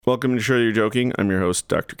Welcome to Show You're Joking. I'm your host,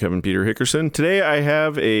 Dr. Kevin Peter Hickerson. Today I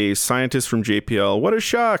have a scientist from JPL. What a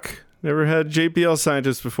shock! Never had a JPL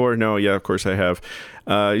scientist before. No, yeah, of course I have.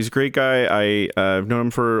 He's a great guy. I've known him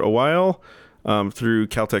for a while through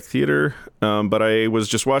Caltech Theater, but I was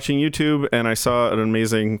just watching YouTube and I saw an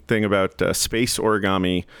amazing thing about space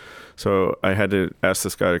origami. So I had to ask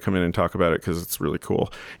this guy to come in and talk about it because it's really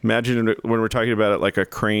cool. Imagine when we're talking about it like a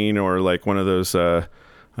crane or like one of those...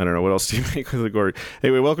 I don't know. What else do you make with the gourd?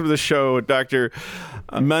 Anyway, welcome to the show, Dr.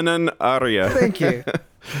 Manan Arya. Thank you.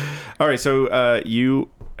 All right. So you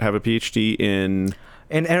have a PhD in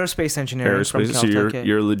aerospace engineering from Caltech. So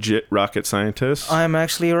you're a legit rocket scientist? I'm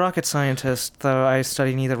actually a rocket scientist, though I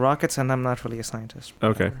study neither rockets and I'm not really a scientist.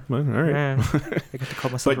 Okay. Well, all right. Yeah, I get to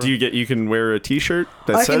call myself. But you can wear a T-shirt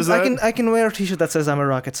that says that? I can wear a T-shirt that says I'm a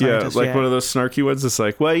rocket scientist. Yeah, like one of those snarky ones that's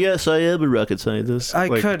like, well, yes, I am a rocket scientist.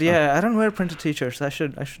 I could, yeah. I don't wear printed T-shirts. I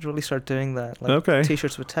should really start doing that. Like okay.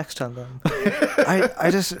 T-shirts with text on them. I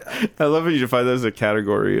love when you define that as a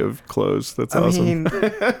category of clothes. That's awesome. I mean,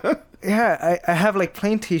 yeah, I have like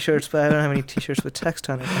plain T-shirts, but I don't have any T-shirts with text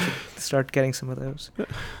on it. I should start getting some of those.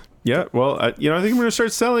 Yeah, well, I think I'm going to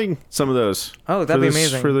start selling some of those. Oh, that'd be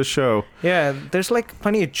amazing. For the show. Yeah, there's like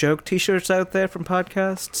plenty of joke T-shirts out there from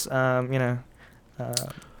podcasts,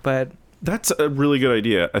 but... That's a really good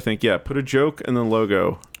idea, I think. Yeah, put a joke in the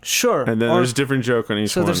logo. Sure. And then there's a different joke on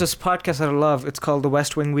each one. So there's this podcast that I love. It's called The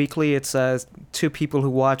West Wing Weekly. It's two people who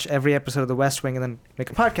watch every episode of The West Wing and then make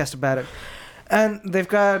a podcast about it. And they've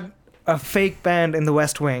got a fake band in The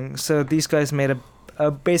West Wing. So these guys made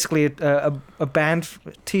basically a band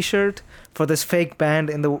T-shirt for this fake band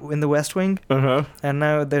in the West Wing. Uh-huh. And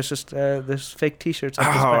now there's just there's fake T-shirts. Oh,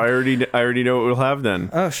 I already know what we'll have then.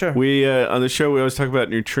 Oh, sure. We on the show we always talk about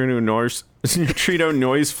Neutrino Noise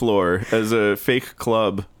Floor as a fake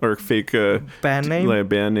club or fake band name. Like a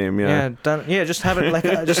band name, yeah. Yeah, just have it like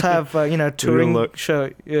touring show.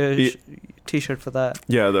 T-shirt for that.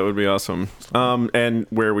 Yeah, that would be awesome. And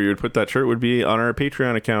where we would put that shirt would be on our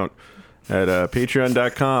Patreon account at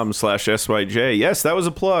patreon.com/SYJ. Yes, that was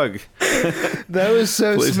a plug. That was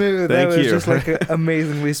so smooth. Thank that was you. Just like an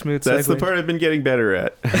amazingly smooth That's segue. the part I've been getting better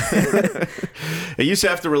at. I used to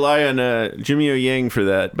have to rely on Jimmy O Yang for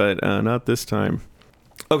that, but not this time.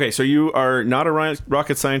 Okay, so you are not a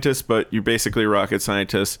rocket scientist, but you're basically a rocket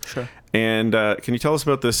scientist. Sure. And can you tell us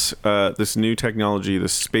about this new technology, the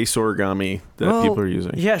space origami that people are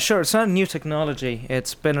using? Yeah, sure. It's not new technology.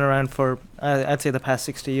 It's been around for, I'd say, the past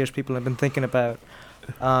 60 years. People have been thinking about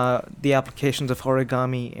the applications of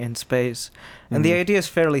origami in space. And the idea is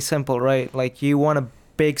fairly simple, right? Like, you want a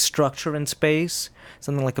big structure in space,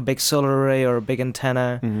 something like a big solar array or a big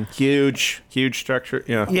antenna. Mm-hmm. Huge structure.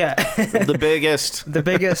 Yeah. The biggest. The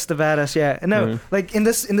biggest, the baddest. Yeah. No, like in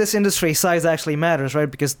this industry, size actually matters,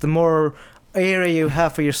 right? Because the more area you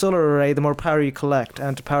have for your solar array, the more power you collect.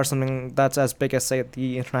 And to power something that's as big as, say,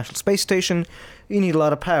 the International Space Station, you need a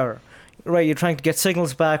lot of power. Right, you're trying to get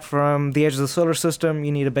signals back from the edge of the solar system,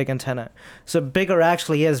 you need a big antenna. So bigger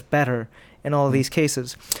actually is better in all of these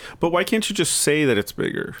cases. But why can't you just say that it's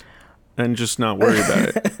bigger and just not worry about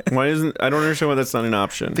it? I don't understand why that's not an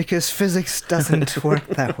option. Because physics doesn't work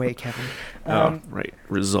that way, Kevin. Right.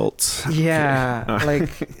 Results. Yeah,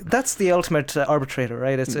 like that's the ultimate arbitrator,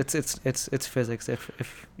 right? It's physics.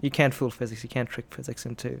 If you can't fool physics, you can't trick physics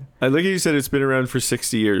into. I like how you said it's been around for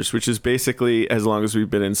 60 years, which is basically as long as we've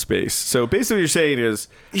been in space. So basically, what you're saying is,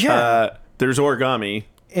 there's origami.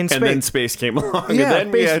 In space. And then space came along, and then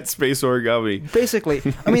we had space origami. Basically.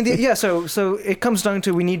 I mean, so it comes down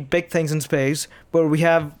to we need big things in space, but we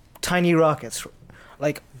have tiny rockets.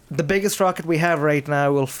 Like, the biggest rocket we have right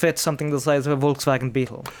now will fit something the size of a Volkswagen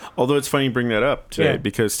Beetle. Although it's funny you bring that up today,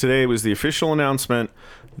 because today was the official announcement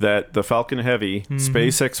that the Falcon Heavy,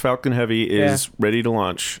 SpaceX Falcon Heavy, is ready to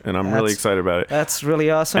launch, and I'm really excited about it. That's really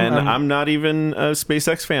awesome. And I'm not even a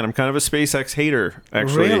SpaceX fan. I'm kind of a SpaceX hater,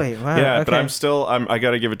 actually. Really? Wow. Yeah, okay. but I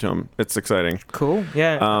got to give it to him. It's exciting. Cool.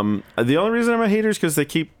 Yeah. The only reason I'm a hater is because they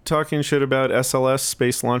keep talking shit about SLS,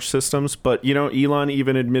 Space Launch Systems, but, Elon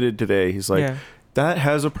even admitted today, he's like, that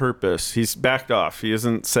has a purpose. He's backed off. He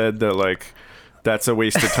hasn't said that, like, that's a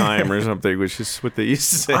waste of time or something, which is what they used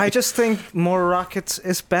to say. I just think more rockets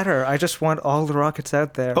is better. I just want all the rockets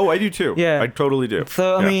out there. Oh, I do too. Yeah. I totally do.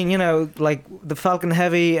 So, I mean, like the Falcon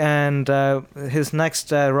Heavy and his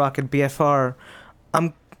next rocket, BFR,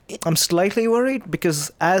 I'm slightly worried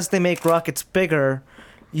because as they make rockets bigger,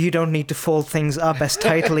 you don't need to fold things up as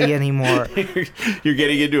tightly anymore. You're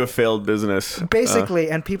getting into a failed business. Basically,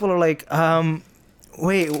 and people are like,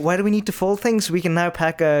 wait, why do we need to fold things? We can now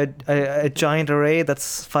pack a giant array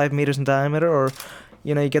that's 5 meters in diameter, or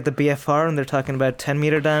You know, you get the BFR, and they're talking about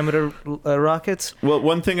 10-meter diameter rockets. Well,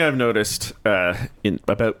 one thing I've noticed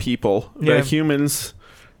about people, Yeah. humans,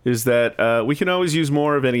 is that we can always use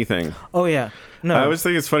more of anything. Oh yeah, no. I always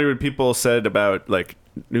think it's funny when people said about like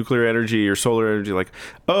nuclear energy or solar energy, like,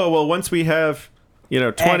 oh well, once we have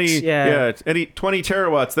 20 20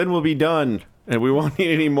 terawatts, then we'll be done. And we won't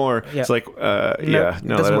need any more. Yeah. It's like, that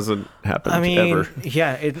doesn't happen ever.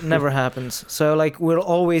 Yeah, it never happens. So, like, we'll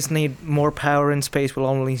always need more power in space. We'll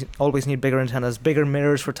always need bigger antennas, bigger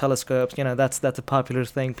mirrors for telescopes. You know, that's a popular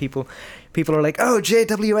thing. People are like, oh,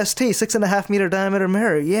 JWST, 6.5 meter diameter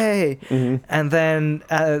mirror, yay! Mm-hmm. And then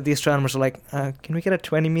the astronomers are like, can we get a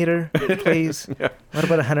 20 meter, please? Yeah. What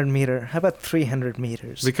about 100 meter? How about 300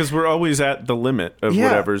 meters? Because we're always at the limit of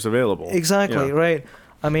whatever's available. Exactly, right.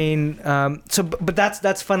 I mean, but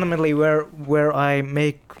that's fundamentally where I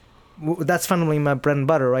make. That's fundamentally my bread and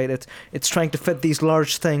butter, right? It's trying to fit these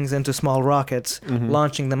large things into small rockets, mm-hmm.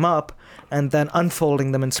 launching them up, and then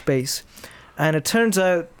unfolding them in space. And it turns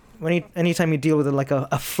out, anytime you deal with like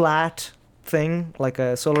a flat thing, like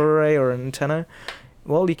a solar array or an antenna,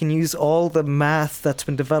 well, you can use all the math that's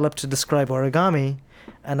been developed to describe origami,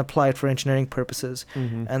 and apply it for engineering purposes.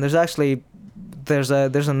 Mm-hmm. And there's actually there's a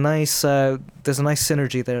nice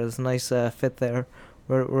synergy there. There's a nice fit there,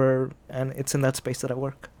 and it's in that space that I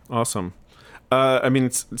work. Awesome. I mean,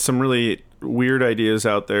 it's some really weird ideas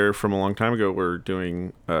out there from a long time ago were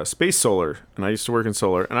doing space solar, and I used to work in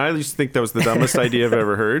solar, and I used to think that was the dumbest idea I've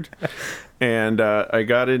ever heard. And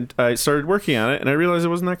I started working on it, and I realized it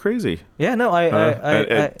wasn't that crazy. Yeah, no,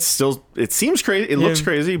 it seems crazy. It looks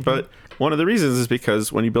crazy, but one of the reasons is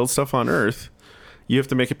because when you build stuff on Earth, you have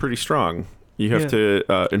to make it pretty strong. You have to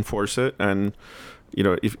enforce it, and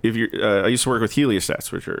if you're, I used to work with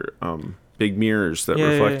heliostats, which are big mirrors that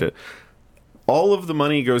reflect it. All of the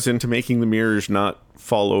money goes into making the mirrors not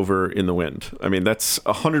fall over in the wind. I mean, that's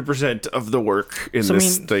 100% of the work in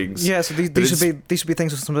things. Yeah, so these should be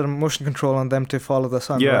things with some sort of motion control on them to follow the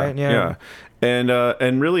sun, right? Yeah.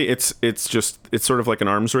 And really, it's sort of like an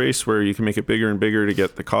arms race where you can make it bigger and bigger to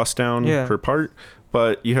get the cost down per part.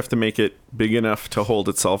 But you have to make it big enough to hold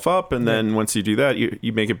itself up, and then once you do that,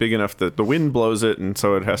 you make it big enough that the wind blows it, and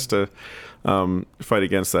so it has to fight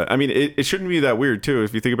against that. I mean, it shouldn't be that weird, too.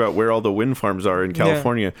 If you think about where all the wind farms are in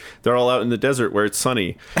California, they're all out in the desert where it's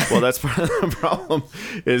sunny. Well, that's part of the problem,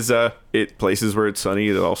 is places where it's sunny,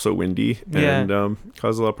 it's also windy, and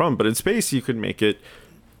cause a lot of problem. But in space, you could make it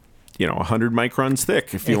 100 microns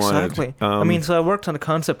thick if you wanted. Exactly. I mean, so I worked on a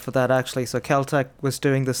concept for that, actually. So Caltech was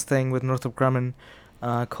doing this thing with Northrop Grumman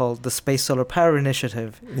called the Space Solar Power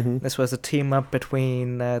Initiative. Mm-hmm. This was a team up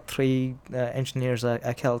between three engineers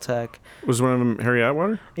at Caltech. Was one of them Harry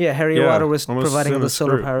Atwater? Yeah, Harry Atwater was providing all the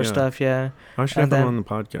solar power stuff, I should have them on the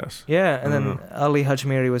podcast. Yeah, and then Ali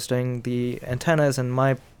Hajmiri was doing the antennas, and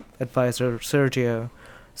my advisor, Sergio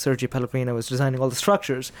Pellegrino, was designing all the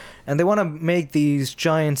structures. And they want to make these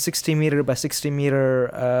giant 60 meter by 60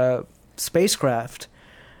 meter spacecraft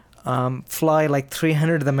fly like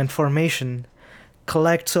 300 of them in formation,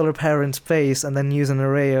 collect solar power in space, and then use an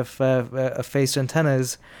array of phased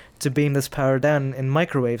antennas to beam this power down in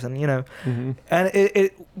microwaves. And mm-hmm. and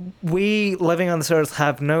we living on this earth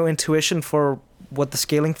have no intuition for what the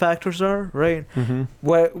scaling factors are, right? Mm-hmm.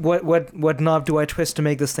 What knob do I twist to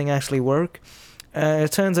make this thing actually work?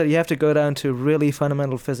 It turns out you have to go down to really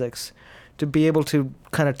fundamental physics to be able to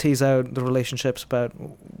kind of tease out the relationships about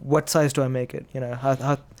what size do I make it,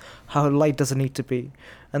 how light does it need to be.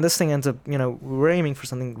 And this thing ends up, we're aiming for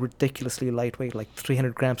something ridiculously lightweight, like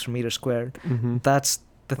 300 grams per meter squared. Mm-hmm. That's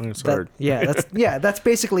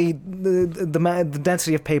basically the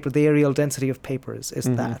density of paper, the areal density of paper is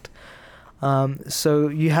mm-hmm. that. So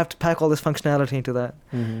you have to pack all this functionality into that.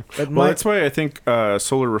 Mm-hmm. But that's why I think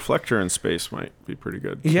solar reflector in space might be pretty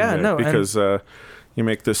good. Because you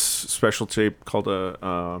make this special shape called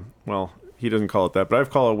he doesn't call it that, but I've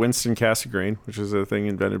called a Winston Cassegrain, which is a thing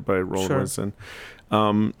invented by Roland Winston.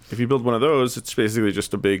 If you build one of those, it's basically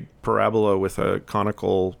just a big parabola with a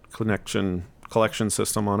conical collection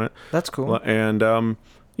system on it. That's cool. And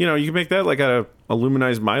you can make that like a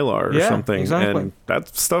aluminized mylar or something, exactly. And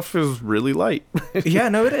that stuff is really light. Yeah,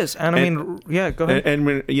 no, it is. And I mean, go ahead. And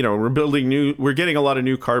when we're getting a lot of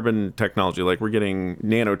new carbon technology, like we're getting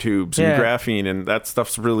nanotubes and graphene, and that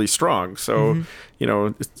stuff's really strong. So, mm-hmm.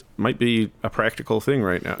 It might be a practical thing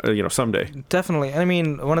right now, someday. Definitely. And I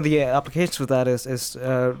mean, one of the applications for that is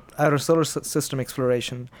outer solar system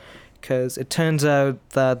exploration. Because it turns out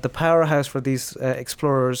that the powerhouse for these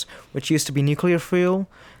explorers, which used to be nuclear fuel,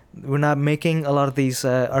 we're not making a lot of these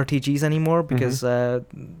RTGs anymore because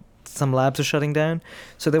some labs are shutting down.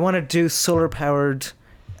 So they want to do solar-powered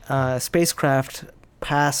spacecraft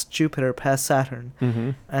past Jupiter, past Saturn. Mm-hmm.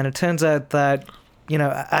 And it turns out that,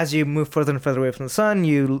 as you move further and further away from the sun,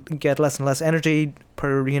 you get less and less energy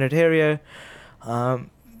per unit area.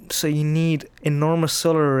 So you need enormous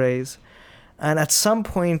solar arrays. And at some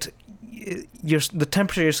point, the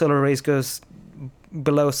temperature of your solar arrays goes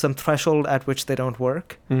below some threshold at which they don't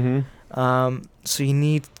work. Mm-hmm. So you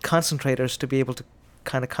need concentrators to be able to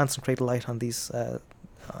kind of concentrate light on these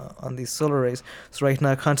solar arrays. So right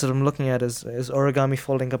now, concept I'm looking at is Origami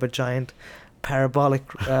folding up a giant parabolic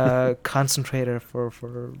concentrator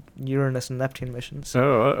for Uranus and Neptune missions.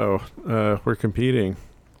 We're competing.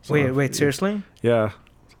 So, wait, seriously? Yeah.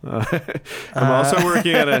 I'm also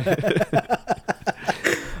working at a...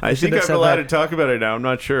 I think I'm allowed to talk about it now. I'm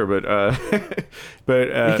not sure, but you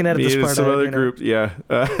can edit me this and part some out, other groups,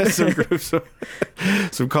 some groups,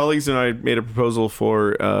 some colleagues and I made a proposal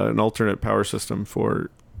for an alternate power system for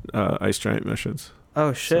ice giant missions.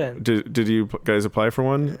 Oh shit! So, did you guys apply for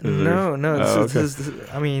one? No. This is,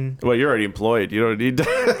 well, you're already employed. You don't need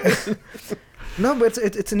to. No, but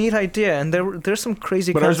it's a neat idea, and there's some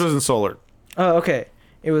crazy. But ours wasn't solar. Oh, okay.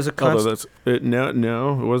 It was a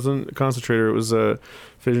no, it wasn't a concentrator. It was a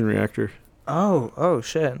fission reactor. Oh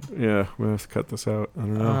shit. Yeah, we have to cut this out. I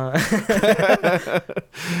don't know.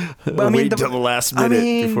 But wait till the last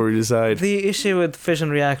minute before we decide. The issue with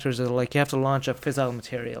fission reactors is you have to launch up fissile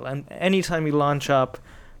material, and anytime you launch up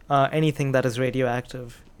anything that is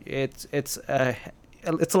radioactive, it's a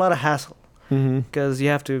lot of hassle. Because you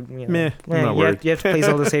have to, you have to please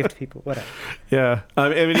all the safety people, whatever. Yeah, I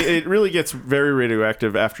mean, it really gets very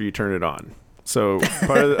radioactive after you turn it on. So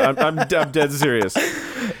part of I'm dead serious.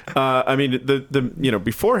 I mean, the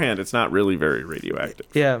beforehand, it's not really very radioactive.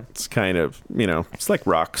 Yeah, it's kind of it's like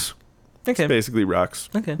rocks. Okay, it's basically rocks.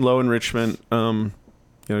 Okay, low enrichment.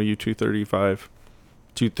 U-235,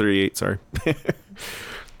 238. Sorry.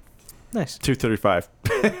 Nice. 235.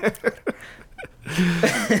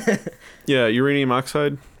 Yeah, uranium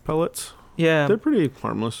oxide pellets. Yeah, they're pretty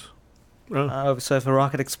harmless. So if a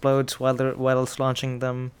rocket explodes while it's launching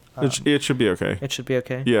them, it should be okay. It should be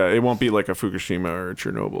okay. Yeah, it won't be like a Fukushima or a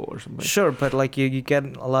Chernobyl or something. Sure, but you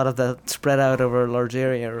get a lot of that spread out over a large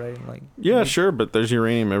area, right? Sure, but there's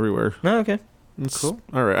uranium everywhere. Oh, okay. It's cool.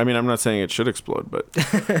 All right. I mean, I'm not saying it should explode, but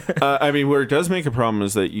I mean, where it does make a problem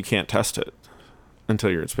is that you can't test it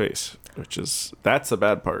until you're in space, that's the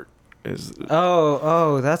bad part. That's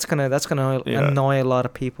gonna annoy a lot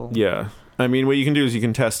of people. Yeah, I mean, what you can do is you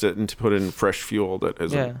can test it and to put in fresh fuel that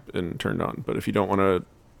hasn't been turned on. But if you don't want to,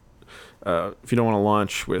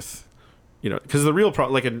 launch with, because the real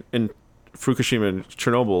problem, like in Fukushima and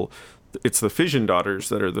Chernobyl, it's the fission daughters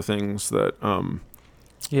that are the things that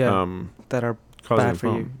that are causing bad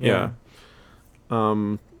for you. Yeah.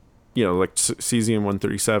 Like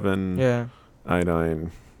cesium-137. Yeah.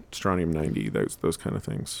 Iodine, strontium-90, those kind of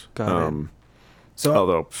things. Got it. So,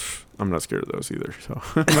 although I'm not scared of those either. So,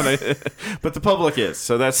 but the public is.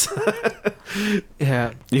 So that's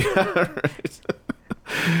yeah. Right.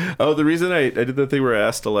 Oh, the reason I did that thing where I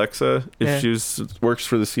asked Alexa if she works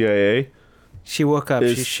for the CIA. She woke up.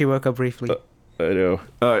 She woke up briefly. I know.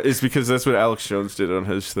 It's because that's what Alex Jones did on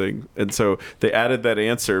his thing. And so they added that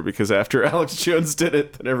answer because after Alex Jones did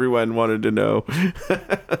it, then everyone wanted to know.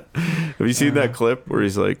 Have you seen that clip where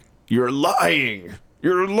he's like, "You're lying.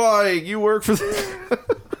 You're lying. You work for the..."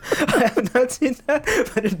 I have not seen that,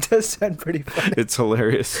 but it does sound pretty funny. It's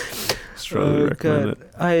hilarious. Strongly recommend it.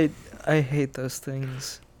 I hate those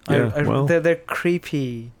things. Yeah, they're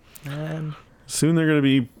creepy, man. Soon they're going to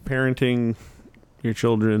be parenting your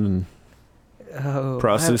children and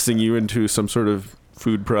processing you into some sort of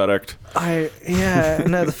food product.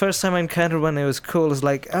 The first time I encountered one, it was cool. It was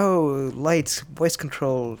like, lights, voice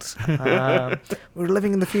controlled. We're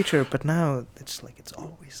living in the future, but now it's like it's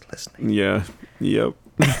always listening. Yeah. Yep.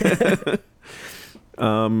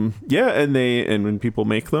 And when people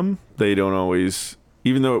make them, they don't always,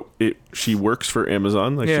 even though she works for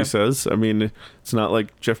Amazon, like she says. I mean, it's not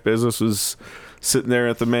like Jeff Bezos was sitting there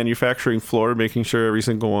at the manufacturing floor making sure every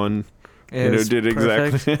single one did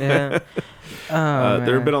exactly. Yeah.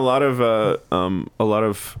 There have been a lot of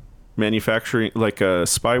manufacturing, like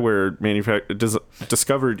spyware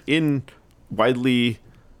discovered in widely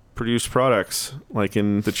produced products, like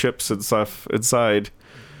in the chips and stuff inside,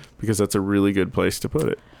 because that's a really good place to put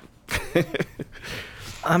it.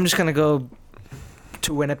 I'm just gonna go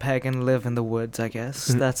to Winnipeg and live in the woods, I guess.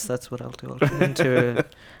 That's what I'll do. I'll turn into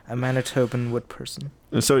a Manitoban wood person.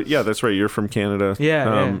 So that's right. You're from Canada.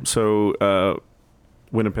 Yeah. So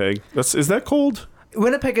Winnipeg. Is that cold?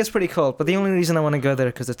 Winnipeg is pretty cold, but the only reason I want to go there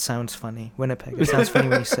because it sounds funny. Winnipeg. It sounds funny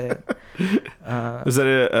when you say it. Is that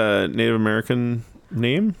a Native American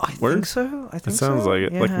name? I think so. I think it sounds so. like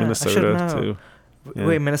it, like Yeah, Minnesota too. Yeah.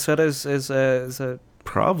 Wait, Minnesota is a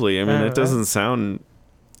Probably. I mean, it doesn't sound.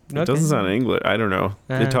 It doesn't sound English. I don't know.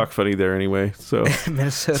 They talk funny there anyway. So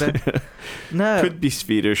Minnesota. No, could be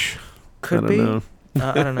Swedish. could I be. don't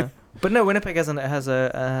know. I don't know. But no, Winnipeg has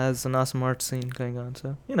an awesome art scene going on.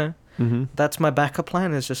 So that's my backup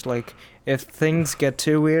plan. Is just like if things get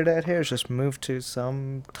too weird out here, just move to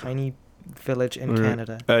some tiny village in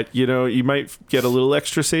Canada. You might get a little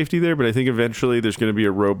extra safety there, but I think eventually there's going to be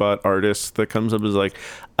a robot artist that comes up as like,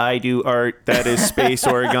 I do art that is space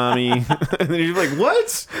origami. And then you're like,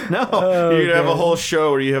 what? No. You're going to have a whole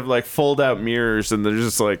show where you have like fold out mirrors and they're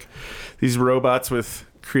just like these robots with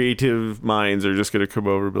creative minds are just going to come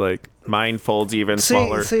over and be like, mine folds even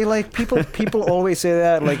smaller. See, like people always say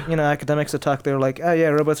that, like, academics that talk, they're like, oh yeah,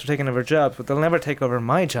 robots are taking over jobs, but they'll never take over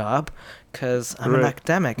my job because I'm an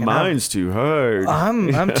academic. And mine's too hard.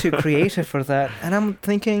 I'm too creative for that. And I'm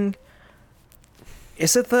thinking,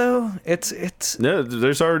 is it though? It's no.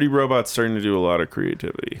 There's already robots starting to do a lot of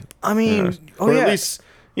creativity. I mean, or at least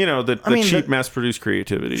the cheap mass-produced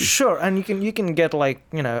creativity. Sure, and you can get like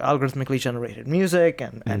algorithmically generated music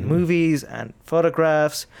and movies and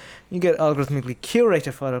photographs. You get algorithmically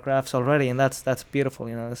curated photographs already, and that's beautiful.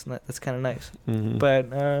 That's kind of nice.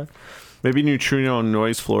 But maybe Neutrino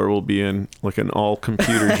Noise Floor will be in like an all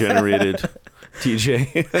computer generated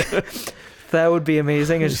DJ. That would be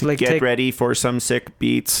amazing. It's just like get ready for some sick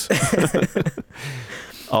beats.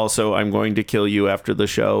 Also, I'm going to kill you after the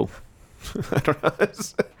show. I don't know.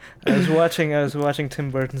 I was watching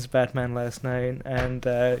Tim Burton's Batman last night, and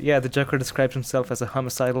the Joker describes himself as a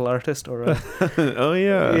homicidal artist or a oh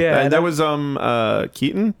yeah, and that was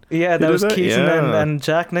Keaton. Yeah, that was Keaton and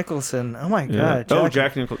Jack Nicholson. Oh my god!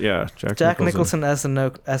 Jack Nicholson. Yeah, Jack Nicholson as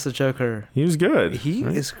a Joker. He was good. He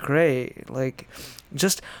is great. Like,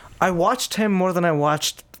 I watched him more than I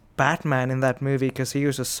watched Batman in that movie because he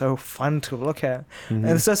was just so fun to look at. And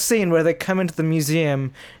it's that scene where they come into the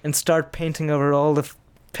museum and start painting over all the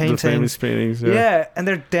paintings. The famous paintings, yeah, and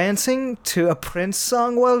they're dancing to a Prince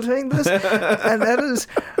song while doing this. And that is,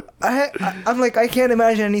 I'm like, I can't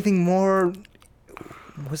imagine anything more.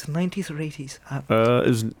 Was it 90s or 80s?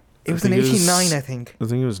 It was in 89, I think. I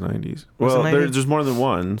think it was 90s. Well, there's more than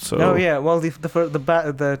one. So. Oh yeah, well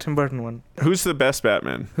the Tim Burton one. Who's the best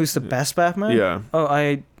Batman? Who's the best Batman? Yeah. Oh,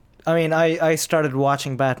 I started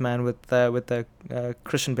watching Batman with the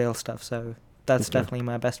Christian Bale stuff, so that's definitely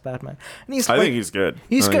my best Batman. And I think he's good.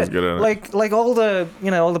 He's good. He's good at it. Like all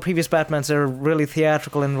the previous Batmans are really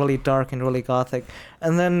theatrical and really dark and really gothic,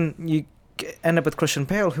 and then you end up with Christian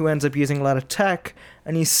Bale, who ends up using a lot of tech,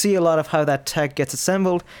 and you see a lot of how that tech gets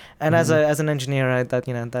assembled. And as an engineer,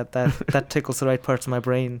 that tickles the right parts of my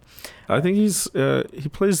brain. I think he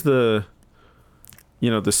plays the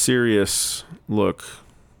serious look,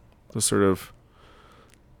 the sort of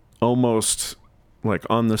almost like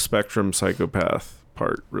on the spectrum psychopath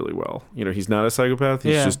part really well. He's not a psychopath,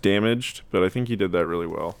 he's just damaged, but I think he did that really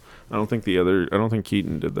well. I don't think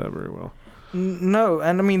Keaton did that very well. No,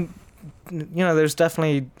 and I mean, there's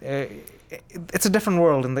definitely it's a different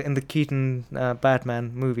world in the Keaton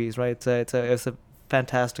Batman movies, right? It's a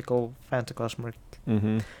fantastical phantasmagoric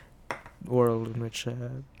world in which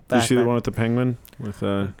Batman. Did you see the one with the penguin with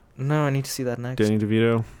No, I need to see that next. Danny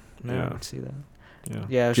DeVito? No, yeah. I need to see that.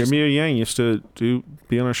 Yeah. Jeremiah Yang used to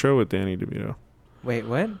be on a show with Danny DeVito. Wait,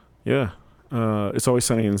 what? Yeah. It's Always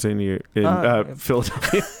Sunny in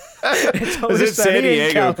Philadelphia. It's Is San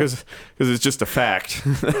Diego? Because it's just a fact.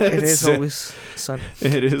 It is always sunny.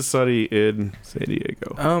 It is sunny in San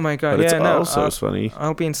Diego. Oh my god! But it's also sunny.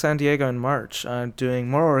 I'll be in San Diego in March,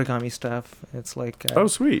 doing more origami stuff. It's like oh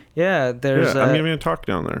sweet. Yeah, there's. I'm giving a talk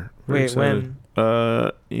down there. Wait, when?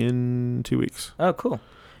 In 2 weeks. Oh, cool.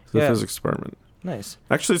 The physics department. Nice.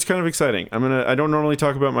 Actually, it's kind of exciting. I don't normally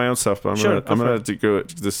talk about my own stuff, but I'm gonna have to go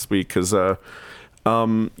this week because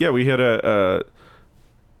we had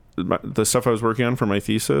the stuff I was working on for my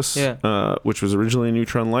thesis, which was originally a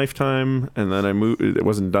Neutron Lifetime, and then I moved. It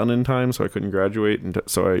wasn't done in time, so I couldn't graduate, and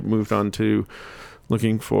so I moved on to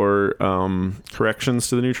looking for corrections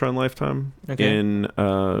to the Neutron Lifetime in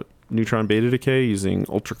neutron beta decay using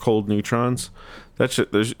ultra cold neutrons. I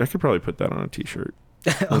could probably put that on a T-shirt.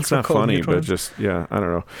 It's not funny, neutrons. But just I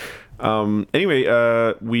don't know.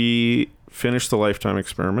 Anyway, we finished the Lifetime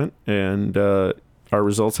experiment, and our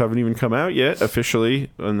results haven't even come out yet officially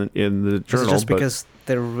in the journal. Is it just because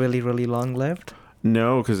they're really, really long-lived?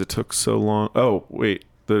 No, because it took so long. Oh, wait.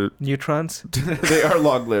 The neutrons? They are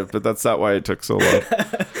long-lived, but that's not why it took so long.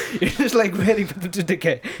 You're just like waiting for them to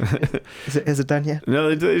decay. Is it done yet?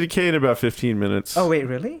 No, they decay in about 15 minutes. Oh, wait,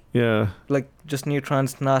 really? Yeah. Like just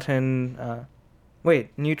neutrons not in... Wait,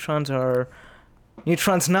 neutrons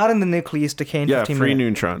not in the nucleus decay in 15 free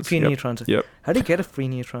minutes. neutrons. Free neutrons. Yep. How do you get a free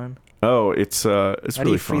neutron? Oh, it's How really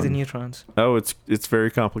do you free fun. the neutrons? Oh, it's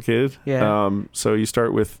very complicated. Yeah. So you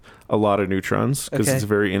start with a lot of neutrons because Okay. it's a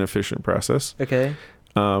very inefficient process. Okay.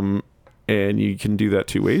 And you can do that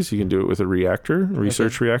two ways. You can do it with a reactor, a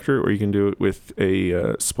research reactor, or you can do it with a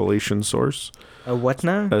spallation source. A what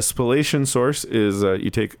now? A spallation source is you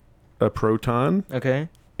take a proton Okay.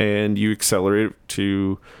 and you accelerate it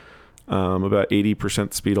to about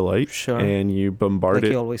 80% speed of light. Sure. And you bombard Like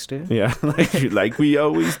it. you always do. Yeah, like we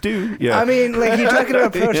always do. Yeah. I mean, like you're talking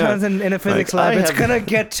about protons in a physics Like, lab. I It's have- gonna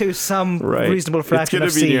get to some Right. reasonable fraction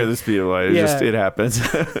it's of gonna be C. near the speed of light. It happens.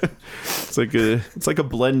 It's like a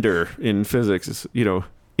blender in physics. It's,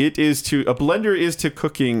 a blender is to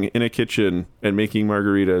cooking in a kitchen and making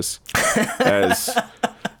margaritas as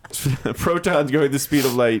protons going the speed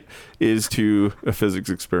of light is to a physics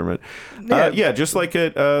experiment. Just like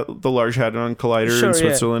at the Large Hadron Collider Sure, in yeah.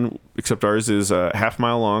 Switzerland, except ours is half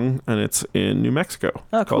mile long and it's in New Mexico.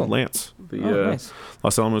 Oh, called cool. LANCE, the Nice.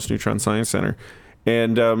 Los Alamos Neutron Science Center.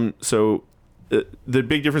 And so the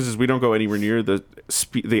big difference is we don't go anywhere near the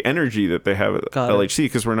energy that they have at Got it. LHC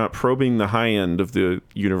because we're not probing the high end of the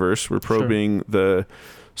universe. We're probing the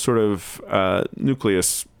sort of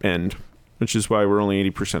nucleus end, which is why we're only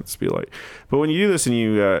 80% the speed of light. But when you do this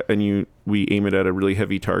and we aim it at a really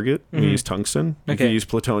heavy target, we use tungsten. You Okay. could use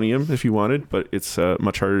plutonium if you wanted, but it's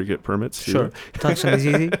much harder to get permits. to do Sure. it. Tungsten is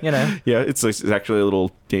easy, Yeah, it's actually a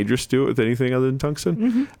little dangerous to do it with anything other than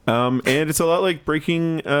tungsten. And it's a lot like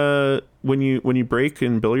breaking when you break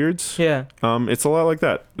in billiards. Yeah. It's a lot like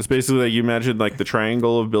that. It's basically like you imagine like the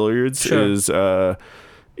triangle of billiards Sure. is a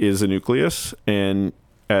nucleus, and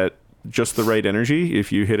at just the right energy,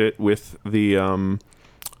 if you hit it with the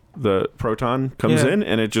proton comes in,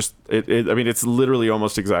 and it's literally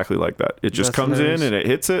almost exactly like that. It just That's comes hilarious. in and it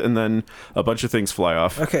hits it, and then a bunch of things fly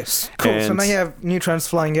off. Okay. Cool. So And- now you have neutrons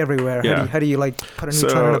flying everywhere. Yeah. How do you like put a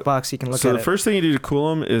neutron in a box? You can look So at the it. first thing you do to cool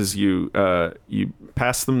them is you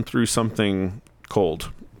pass them through something cold.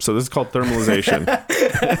 So this is called thermalization.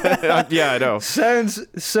 Yeah, I know. Sounds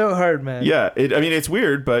so hard, man. Yeah, it's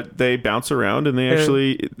weird, but they bounce around, and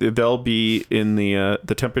they'll be in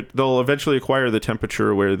the temperature. They'll eventually acquire the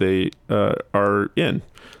temperature where they are in.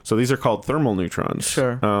 So these are called thermal neutrons.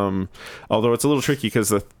 Sure. Although it's a little tricky because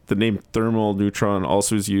the name thermal neutron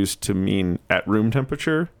also is used to mean at room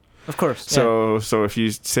temperature. Of course. So if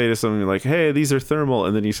you say to someone like, "Hey, these are thermal,"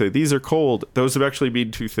 and then you say these are cold, those have actually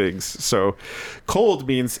mean two things. So cold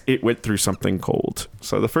means it went through something cold.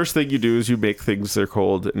 So the first thing you do is you make things that are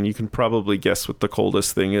cold, and you can probably guess what the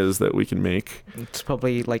coldest thing is that we can make. It's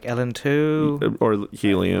probably like LN2. Or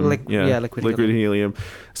helium. Liquid helium.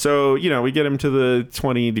 So, we get them to the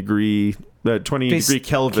 20 degree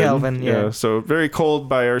Kelvin. Kelvin, yeah. So very cold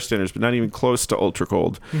by our standards, but not even close to ultra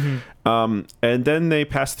cold. And then they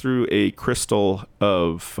pass through a crystal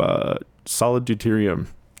of solid deuterium.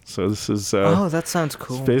 So this is That sounds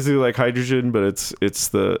cool. it's basically like hydrogen, but it's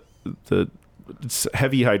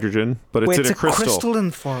heavy hydrogen, but it's in a crystal. Crystalline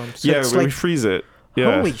form. So Yeah, it's we like, freeze it.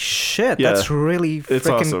 Yeah. holy shit, Yeah. that's really It's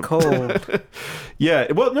freaking awesome. cold. Yeah,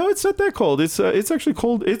 well, no, it's not that cold. It's actually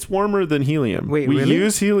cold. It's warmer than helium. Wait, we really?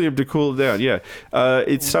 use helium to cool it down. Yeah,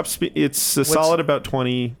 it's a solid about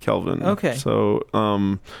 20 Kelvin. Okay.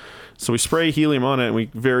 So we spray helium on it, and we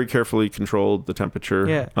very carefully control the temperature.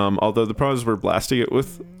 Yeah. Although the problem is we're blasting it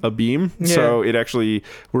with a beam, Yeah. so it actually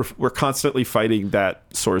we're constantly fighting that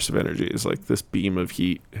source of energy. It's like this beam of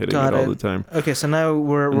heat hitting Got it all it. the time. Okay, so now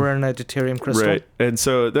we're in a deuterium crystal. Right. And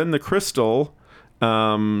so then the crystal,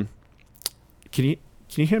 can you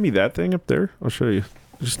hand me that thing up there? I'll show you.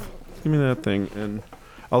 Just give me that thing, and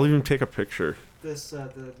I'll even take a picture. This the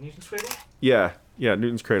Newton's cradle? Yeah,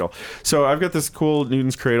 Newton's cradle. So I've got this cool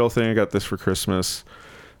Newton's cradle thing. I got this for Christmas.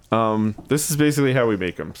 This is basically how we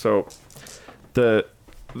make them. So the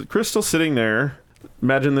crystal sitting there.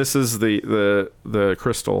 Imagine this is the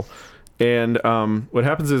crystal, and what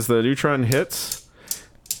happens is the neutron hits.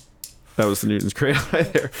 That was the Newton's cradle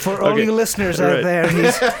right there. For all Okay. you listeners out Right. there,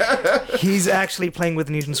 he's actually playing with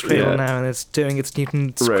Newton's cradle Yeah. now, and it's doing its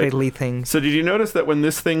Newton's Right. cradle-y thing. So did you notice that when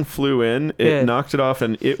this thing flew in, it Yeah. knocked it off,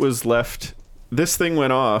 and it was left. This thing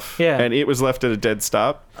went off, Yeah. and it was left at a dead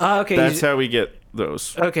stop. Okay. That's how we get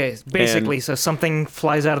those. Okay, basically, so something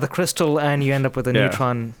flies out of the crystal, and you end up with a Yeah.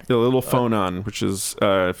 neutron. The little phonon, which is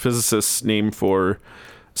physicists' name for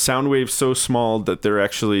sound waves so small that they're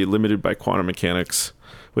actually limited by quantum mechanics,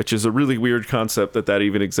 which is a really weird concept that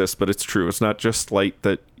even exists, but it's true. It's not just light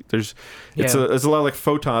that there's. It's a lot like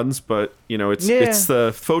photons, but it's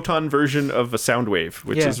the photon version of a sound wave,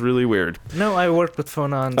 which is really weird. No, I worked with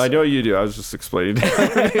phonons. I know you do. I was just explaining.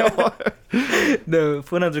 No,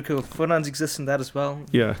 phonons are cool. Phonons exist in that as well.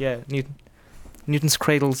 Yeah. Yeah. Newton's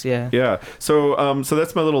cradles, Yeah. So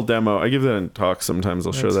that's my little demo. I give that in talks sometimes.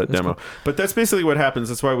 I'll show that demo. Cool. But that's basically what happens.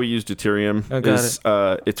 That's why we use deuterium.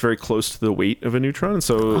 It's very close to the weight of a neutron.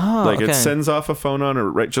 So it sends off a phonon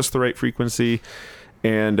or just the right frequency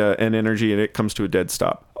and energy, and it comes to a dead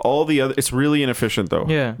stop. All the other, it's really inefficient though.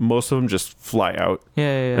 Yeah. Most of them just fly out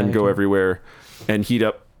and go everywhere and heat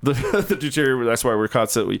up the deuterium. That's why we're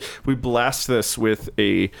constantly, we blast this with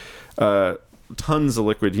a tons of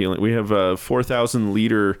liquid helium. We have a 4,000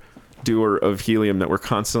 liter dewar of helium that we're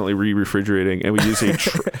constantly refrigerating, and we use it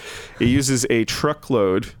uses a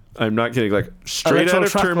truckload. I'm not kidding, like straight out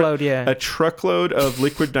of truckload, a truckload of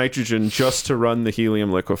liquid nitrogen just to run the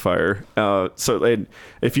helium liquefier. So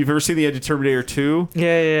if you've ever seen the end of Terminator 2,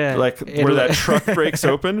 like where that truck breaks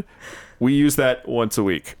open, we use that once a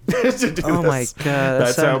week to do oh my god!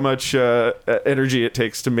 That's how much energy it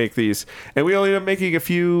takes to make these, and we only end up making a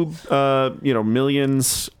few,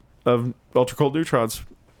 millions of ultra cold neutrons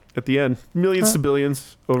at the end, millions to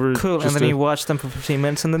billions over. Cool, and then you watch them for 15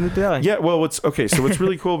 minutes, and then they die. Yeah, well, what's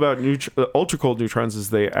really cool about ultra cold neutrons is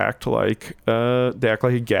they act like a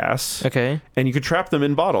gas. Okay. And you can trap them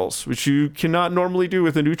in bottles, which you cannot normally do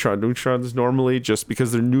with a neutron. Neutrons normally, just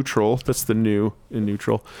because they're neutral, that's the new in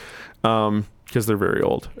neutral. Because they're very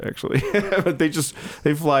old, actually. But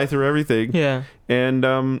they fly through everything. Yeah.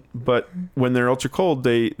 And but when they're ultra cold,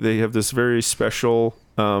 they have this very special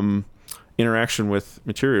interaction with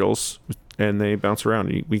materials, and they bounce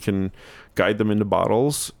around. We can guide them into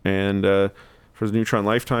bottles, and for the neutron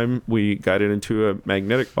lifetime, we guide it into a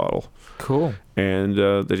magnetic bottle. Cool. And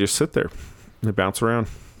they just sit there. They bounce around.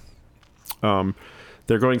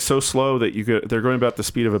 They're going so slow that they're going about the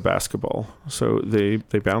speed of a basketball. So they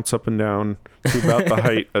bounce up and down to about the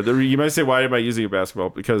height. You might say, why am I using a basketball?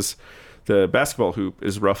 Because the basketball hoop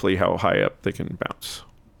is roughly how high up they can bounce.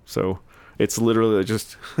 So it's literally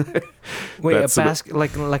just wait,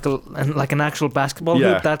 like an actual basketball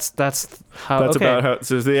hoop. That's about how.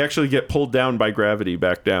 So they actually get pulled down by gravity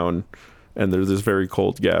back down, and there's this very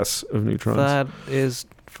cold gas of neutrons. That is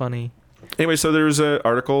funny. Anyway, so there's an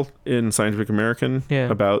article in Scientific American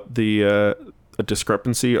about a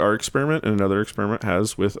discrepancy our experiment and another experiment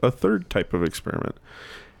has with a third type of experiment.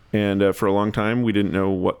 And for a long time, we didn't know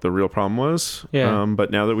what the real problem was. Yeah.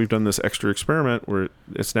 But now that we've done this extra experiment,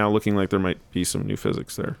 it's now looking like there might be some new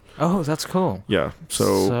physics there. Oh, that's cool. Yeah.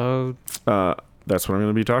 So that's what I'm going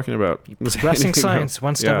to be talking about. Progressing science,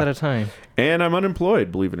 one step at a time. And I'm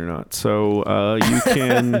unemployed, believe it or not. So you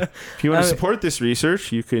can, if you want to support this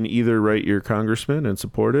research, you can either write your congressman and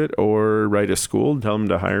support it, or write a school and tell them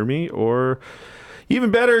to hire me, or even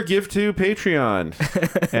better, give to Patreon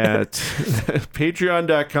at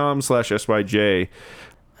patreon.com/SYJ.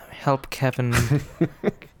 Help Kevin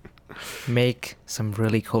make some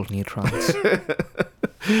really cold neutrons.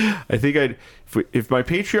 I think if my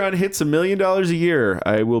Patreon hits $1 million a year,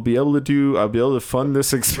 I'll be able to fund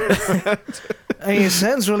this experiment. I mean, it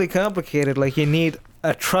sounds really complicated. Like you need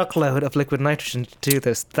a truckload of liquid nitrogen to do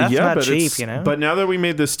this. That's not cheap, But now that we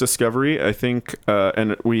made this discovery, I think,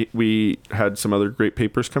 and we had some other great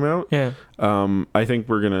papers come out. Yeah. I think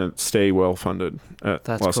we're gonna stay well funded at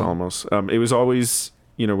Los Alamos. It was always,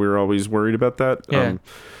 we were always worried about that. Yeah.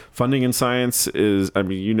 Funding in science is,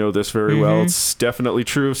 this very well. It's definitely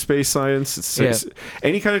true of space science.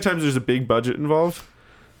 Any kind of times there's a big budget involved,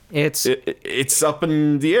 it's up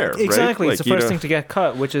in the air. Exactly. Right? It's the first thing to get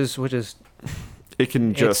cut, which is. It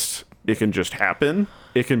can just happen.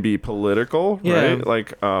 It can be political, right?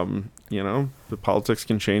 Like, the politics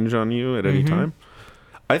can change on you at any time.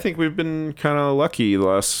 I think we've been kind of lucky the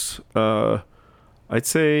last, I'd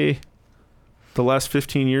say, the last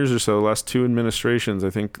 15 years or so, the last two administrations. I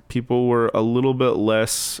think people were a little bit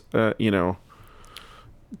less,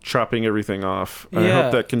 chopping everything off. I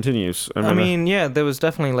hope that continues. There was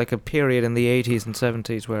definitely like a period in the 80s and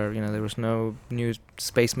 70s where there was no new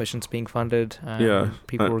space missions being funded.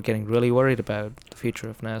 People were getting really worried about the future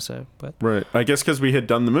of NASA. But right, I guess because we had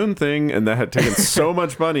done the moon thing and that had taken so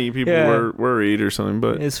much money, people were worried or something.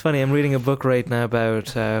 But it's funny. I'm reading a book right now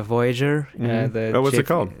about Voyager. What's it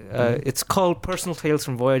called? It's called Personal Tales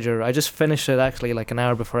from Voyager. I just finished it actually like an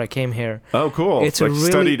hour before I came here. Oh, cool! It's like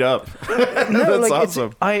studied up. That's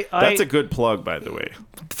awesome. That's a good plug, by the way.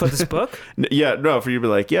 For this book? For you to be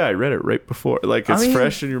like, I read it right before. Like, it's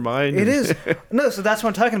fresh in your mind. It is. No, so that's what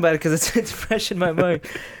I'm talking about, because it's fresh in my mind.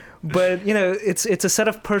 But it's a set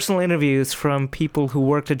of personal interviews from people who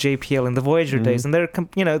worked at JPL in the Voyager days, and they're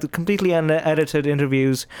the completely unedited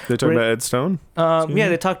interviews. They talk about Ed Stone. Yeah,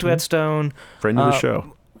 they talked to Ed Stone, friend of the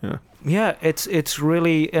show. Yeah. Yeah, it's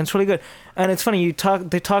really good, and it's funny.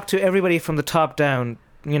 They talk to everybody from the top down.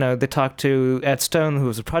 They talk to Ed Stone, who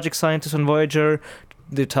was a project scientist on Voyager.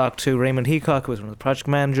 They talked to Raymond Heacock, who was one of the project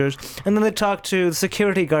managers, and then they talked to the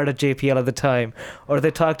security guard at JPL at the time, or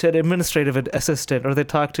they talked to an administrative assistant, or they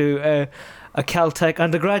talked to a Caltech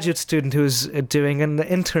undergraduate student who was doing an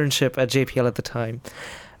internship at JPL at the time.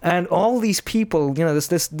 And all these people,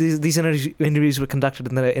 these interviews were conducted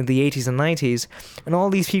in the 80s and 90s, and all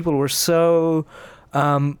these people were so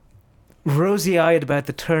rosy-eyed about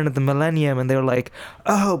the turn of the millennium, and they were like,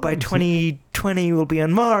 "Oh, by 2020 we'll be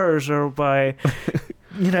on Mars, or by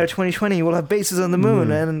 2020 we'll have bases on the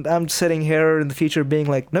moon." And I'm sitting here in the future being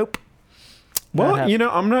like, "Nope." Well,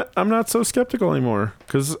 I'm not so skeptical anymore,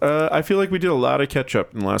 because I feel like we did a lot of catch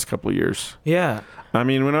up in the last couple of years. Yeah. I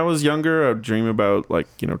mean, when I was younger, I would dream about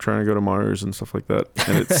trying to go to Mars and stuff like that,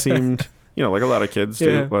 and it seemed like a lot of kids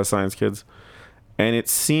do, a lot of science kids. And it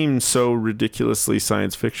seemed so ridiculously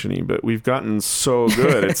science fiction-y, but we've gotten so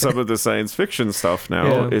good at some of the science fiction stuff now.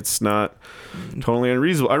 Yeah. It's not totally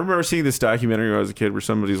unreasonable. I remember seeing this documentary when I was a kid where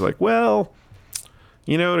somebody's like, well,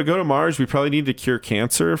 to go to Mars, we probably need to cure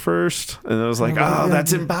cancer first. And I was like,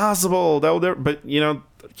 that's impossible. But,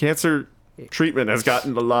 cancer treatment has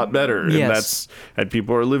gotten a lot better. And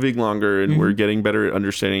people are living longer, and we're getting better at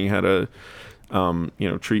understanding how to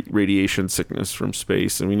treat radiation sickness from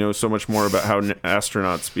space, and we know so much more about how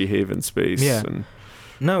astronauts behave in space. Yeah. And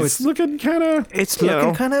it's looking kind of. It's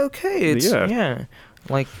looking kind of okay. Yeah.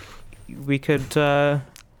 Like we could. I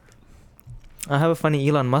have a funny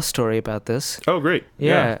Elon Musk story about this. Oh, great!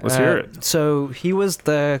 Yeah, let's hear it. So he was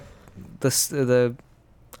the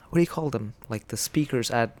what do you call them? Like the speakers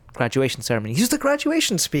at graduation ceremony. He was the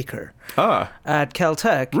graduation speaker. At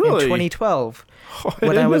Caltech in 2012. Oh,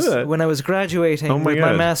 when I was graduating with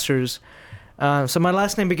my master's. So my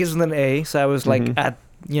last name begins with an A, so I was like at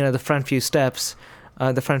the front few steps,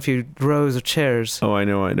 the front few rows of chairs. Oh, I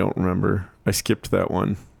know. I don't remember. I skipped that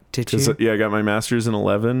one. Did you? Yeah, I got my master's in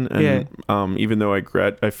 11, and even though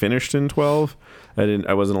I finished in 12,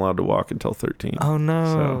 I wasn't allowed to walk until 13. Oh no!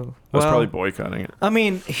 So I was probably boycotting it. I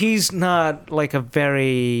mean, he's not like a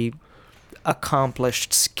very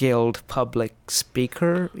accomplished, skilled public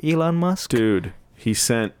speaker, Elon Musk. Dude, he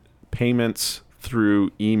sent payments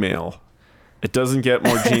through email. It doesn't get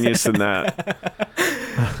more genius than that.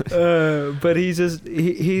 But he's just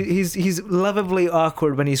he's lovably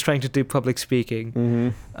awkward when he's trying to do public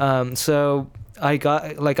speaking. So I got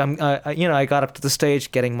I got up to the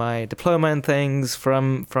stage getting my diploma and things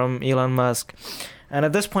from Elon Musk, and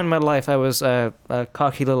at this point in my life I was a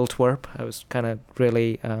cocky little twerp. I was kind of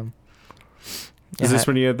really. Is this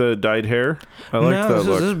when you had the dyed hair? I like that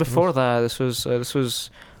look. This was before that. This was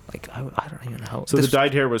like I don't even know. So the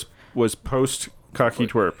dyed hair was post cocky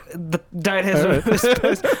twerp. The dyed hair was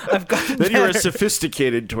post. I've got. Then you're a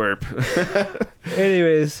sophisticated twerp.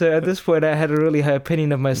 Anyways, so at this point I had a really high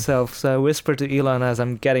opinion of myself. So I whispered to Elon as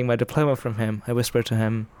I'm getting my diploma from him. I whispered to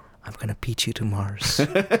him, "I'm gonna beat you to Mars."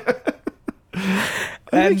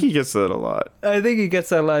 I think he gets that a lot. I think he gets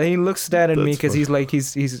that a lot. He looks down at me because he's like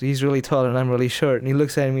he's really tall and I'm really short, and he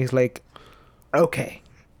looks at me. He's like, "Okay,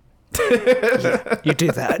 you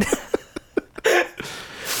do that."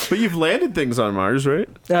 But you've landed things on Mars, right?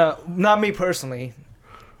 Not me personally.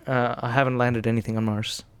 I haven't landed anything on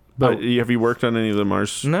Mars. But have you worked on any of the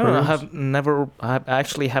Mars? No, programs? I have never. I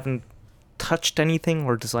actually haven't touched anything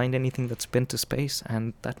or designed anything that's been to space,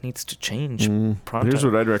 and that needs to change. Pronto. Here's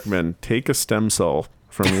what I'd recommend: take a stem cell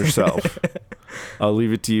from yourself. I'll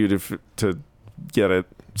leave it to you to get it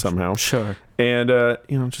somehow. Sure. And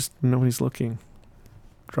just nobody's looking.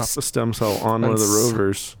 Drop the stem cell on one of the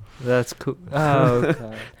rovers. That's cool. Oh,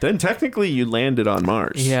 God. Then technically you landed on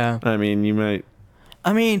Mars. Yeah. I mean, you might.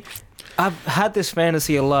 I mean, I've had this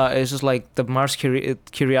fantasy a lot. It's just like the Mars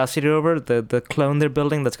Curiosity rover, the clone they're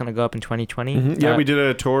building that's going to go up in 2020. Mm-hmm. Yeah, we did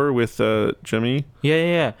a tour with Jimmy.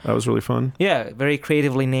 Yeah. That was really fun. Yeah, very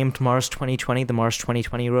creatively named Mars 2020, the Mars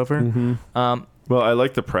 2020 rover. Mm-hmm. Well, I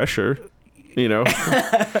like the pressure.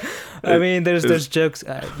 I mean, there's jokes.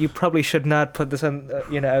 You probably should not put this on,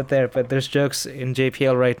 out there. But there's jokes in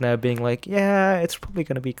JPL right now being like, yeah, it's probably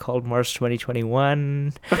going to be called Mars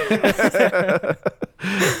 2021.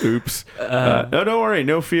 Oops. No, don't worry.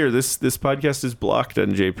 No fear. This podcast is blocked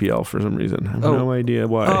on JPL for some reason. I have no idea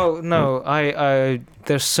why. Oh no, I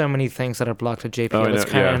there's so many things that are blocked at JPL. It's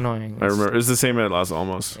kind of annoying. I remember it was the same at Los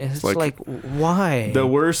Alamos. It's like why? The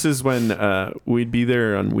worst is when we'd be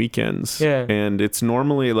there on weekends. Yeah. And it's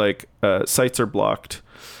normally like sites are blocked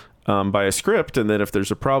by a script, and then if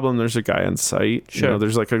there's a problem, there's a guy on site. Sure. You know,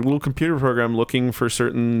 there's like a little computer program looking for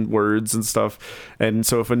certain words and stuff. And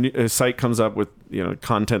so if a site comes up with, you know,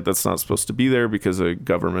 content that's not supposed to be there because of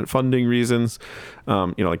government funding reasons,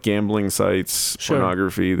 you know, like gambling sites,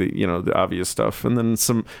 pornography, the obvious stuff, and then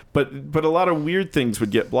some, but a lot of weird things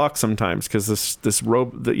would get blocked sometimes because this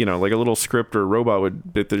you know, like a little script or robot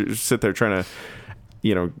would sit there trying to,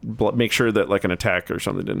 you know, make sure that like an attack or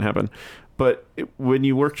something didn't happen. But when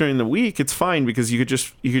you work during the week, it's fine because you could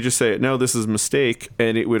just say, no, this is a mistake,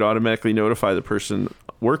 and it would automatically notify the person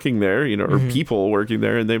working there, you know, or people working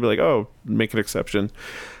there, and they'd be like, oh, make an exception.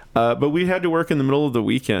 But we had to work in the middle of the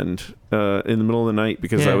weekend, in the middle of the night,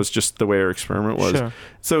 because that was just the way our experiment was. Sure.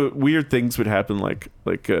 So weird things would happen, like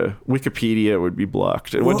Wikipedia would be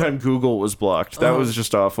blocked. At one time, Google was blocked. That was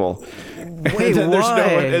just awful. Wait, why?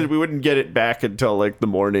 And we wouldn't get it back until like the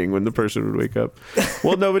morning when the person would wake up.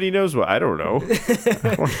 Well, nobody knows what. I don't know.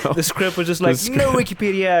 The script was just like, no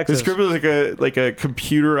Wikipedia access. The script was like a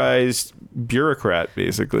computerized bureaucrat,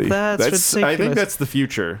 basically. That's ridiculous. I think that's the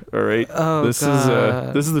future. All right. Oh, this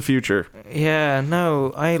is the future. Yeah,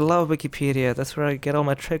 no, I love Wikipedia. That's where I get all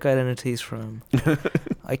my trick identities from.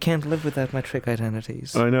 I can't live without my trick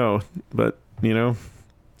identities. I know, but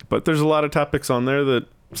there's a lot of topics on there that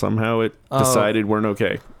somehow it decided weren't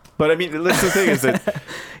okay. But I mean, that's the thing is that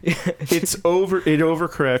it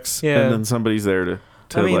overcorrects, and then somebody's there to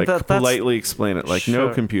politely explain it, like,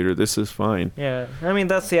 no, computer, this is fine. Yeah, I mean,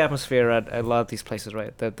 that's the atmosphere at a lot of these places,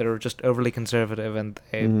 right? That they're just overly conservative and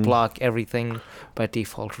they block everything by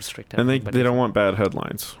default, restrict everything. And they don't want bad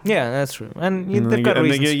headlines. Yeah, that's true. And they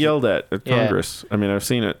get yelled at Congress. I mean, I've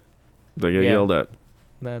seen it. They get yelled at.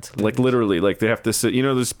 That's hilarious. Like literally, like they have to sit. You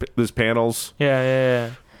know, there's panels.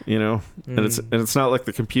 Yeah. You know, and it's not like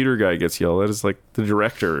the computer guy gets yelled at. It's like the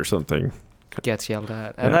director or something gets yelled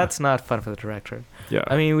at, and that's not fun for the director. Yeah,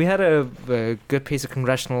 I mean, we had a good piece of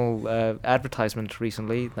congressional advertisement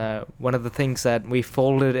recently. One of the things that we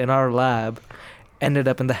folded in our lab ended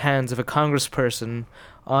up in the hands of a congressperson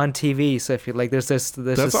on TV. So if you like, there's this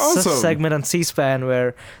awesome. segment on C-SPAN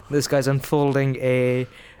where this guy's unfolding a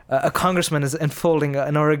congressman is unfolding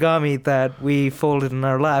an origami that we folded in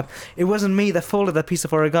our lab. It wasn't me that folded that piece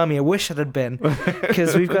of origami. I wish it had been,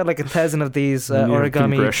 because we've got like 1,000 of these origami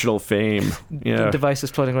congressional fame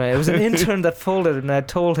devices floating around. It was an intern that folded it, and I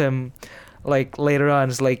told him, like, later on,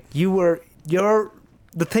 it's like,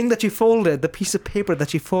 the thing that you folded, the piece of paper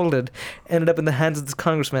that you folded, ended up in the hands of this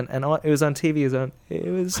congressman, and it was on TV.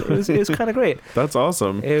 It was kind of great. That's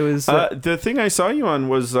awesome. It was the thing I saw you on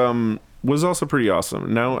was also pretty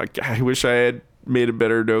awesome. Now I wish I had made a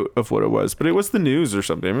better note of what it was, but it was the news or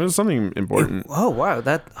something. I mean, it was something important. Oh wow,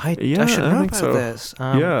 I should know about this.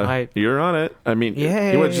 You're on it. I mean,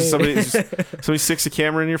 somebody sticks a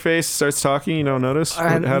camera in your face, starts talking, you don't notice.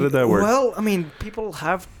 How did that work? Well, I mean, people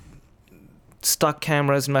have stuck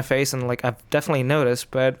cameras in my face, and like I've definitely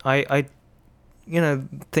noticed, but I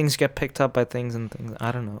things get picked up by things and things.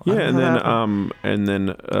 I don't know. Yeah, and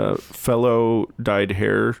then fellow dyed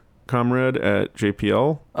hair comrade at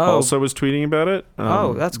JPL also was tweeting about it.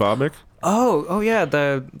 That's Bobak. Oh yeah,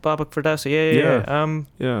 the Bobak Ferdowsi.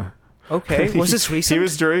 Yeah. Okay, was this recent? He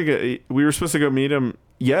was we were supposed to go meet him.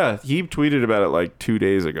 Yeah, he tweeted about it like 2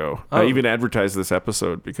 days ago. I even advertised this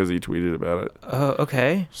episode because he tweeted about it.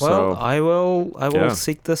 Okay. Well, I will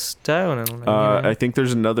seek this down. And I think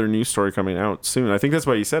there's another news story coming out soon. I think that's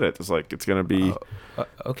why he said it. It's like it's gonna be.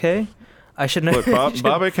 Okay. I should know. Look,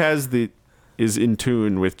 Bobak is in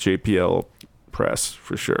tune with JPL press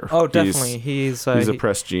for sure. Oh, definitely. He's a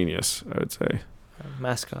press genius, I would say.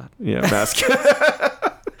 Mascot. Yeah,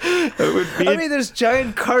 mascot. I mean, there's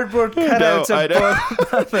giant cardboard cutouts of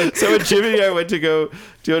Bobak. So when Jimmy and I went to go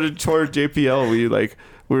to tour JPL,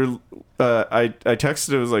 I texted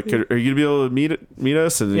him, I was like, "Are you gonna be able to meet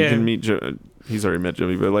us?" And you can meet. He's already met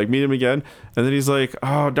Jimmy, but like meet him again. And then he's like,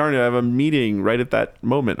 "Oh darn it, I have a meeting right at that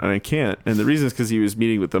moment, and I can't." And the reason is because he was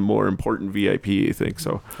meeting with a more important VIP, I think.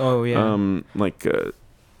 So. Oh yeah.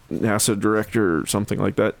 NASA director or something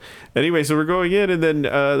like that. Anyway, so we're going in, and then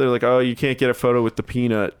they're like, "Oh, you can't get a photo with the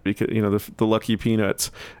peanut because the lucky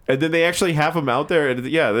peanuts." And then they actually have them out there, and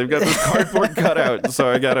they've got this cardboard cutout. So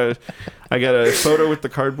I got a photo with the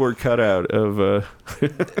cardboard cutout of.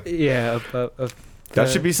 That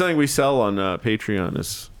should be something we sell on Patreon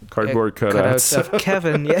is cardboard cutouts of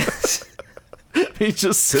Kevin. Yes. He's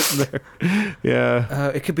just sitting there. Yeah.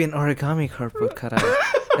 It could be an origami cardboard cutout.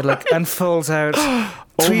 It like unfolds out. Oh my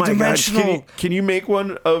god! Three-dimensional. Can you make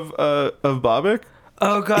one of Bobik?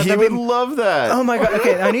 Oh god, He would love that. Oh my god.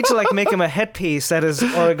 Okay, I need to like make him a headpiece that is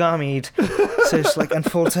origamied, so it's like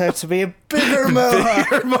unfolds out to be a bigger mohawk.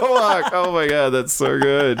 Bigger mohawk. Oh my god, that's so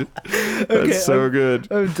good. That's so good.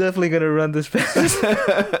 I'm definitely gonna run this past.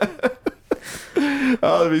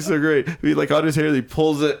 Oh, that'd be so great. It'd be like on his hair, he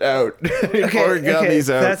pulls it out. Origami's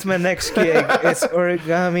out. That's my next gig. It's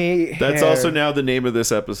origami. That's hair. also now the name of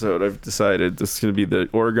this episode. I've decided this is going to be the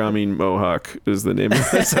Origami Mohawk is the name of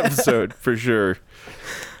this episode for sure.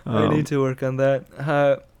 I need to work on that.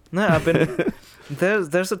 No, I've been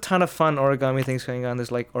there's a ton of fun origami things going on.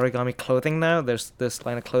 There's like origami clothing now. There's this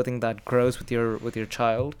line of clothing that grows with your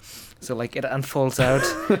child. So like it unfolds out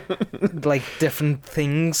like different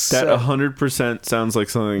things. That 100% sounds like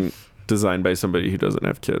something designed by somebody who doesn't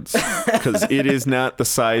have kids, because it is not the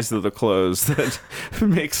size of the clothes that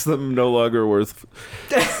makes them no longer worth.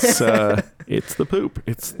 It's the poop,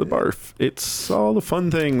 it's the barf, it's all the fun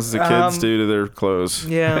things the kids do to their clothes.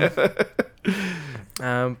 Yeah.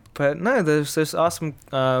 But no, there's this awesome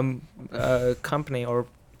company or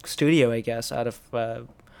studio, I guess, out of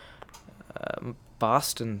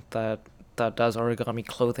Boston that does origami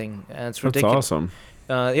clothing, and it's ridiculous. That's awesome.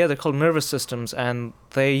 Yeah, they're called Nervous Systems, and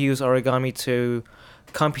they use origami to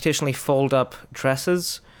computationally fold up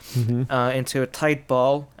dresses into a tight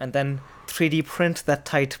ball, and then 3D print that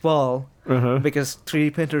tight ball, because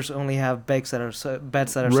 3D printers only have beds that are so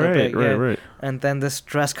big. Right. And then this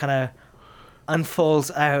dress kind of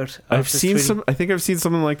unfolds out. I've seen some. I think I've seen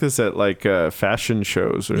something like this at like fashion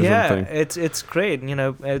shows or something. Yeah, it's great. You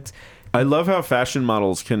know, it's. I love how fashion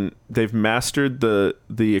models they've mastered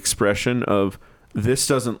the expression of this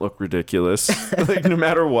doesn't look ridiculous, like no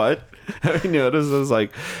matter what. I mean, it was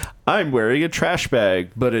like, I'm wearing a trash bag,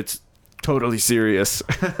 but it's totally serious.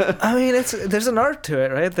 I mean, there's an art to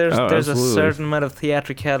it, right? There's absolutely. a certain amount of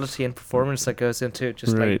theatricality and performance that goes into it,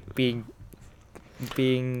 just like being.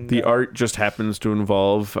 The art just happens to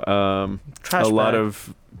involve a lot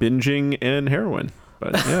of binging and heroin.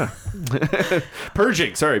 But yeah,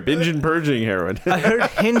 purging. Sorry, binging, purging heroin. I heard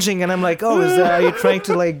hinging, and I'm like, oh, are you trying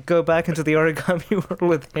to like go back into the origami world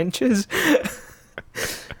with hinges?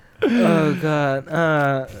 Oh god,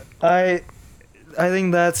 I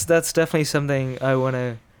think that's definitely something I want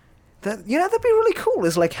to. That'd be really cool.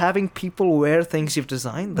 Is like having people wear things you've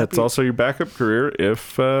designed. That's also your backup career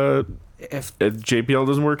if JPL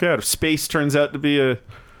doesn't work out. If space turns out to be a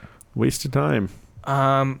waste of time.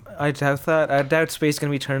 I doubt that. I doubt space is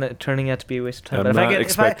going to be turning out to be a waste of time. I'm not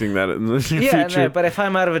expecting that in the future. Yeah, no, but if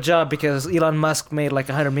I'm out of a job because Elon Musk made like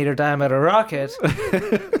a 100-meter diameter rocket,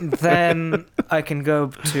 then I can go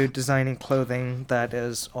to designing clothing that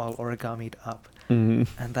is all origamied up, and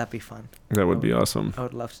that'd be fun. That would be awesome. I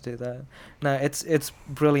would love to do that. No, it's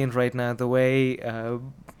brilliant right now the way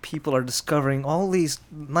people are discovering all these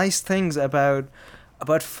nice things about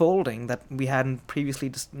folding that we hadn't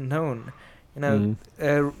previously known. You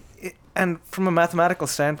know, and from a mathematical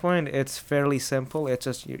standpoint, it's fairly simple. It's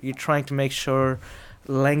just you're trying to make sure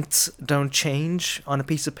lengths don't change on a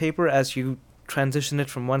piece of paper as you transition it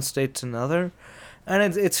from one state to another,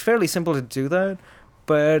 and it's fairly simple to do that.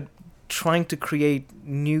 But trying to create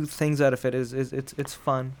new things out of it it's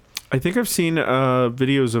fun. I think I've seen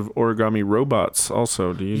videos of origami robots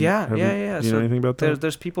also. Do you? Yeah. Do you know anything about that?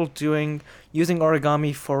 There's people using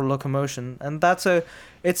origami for locomotion, and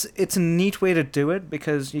it's a neat way to do it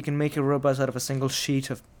because you can make a robot out of a single sheet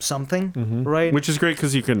of something, right? Which is great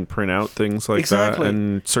because you can print out things like that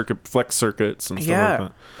and flex circuits and stuff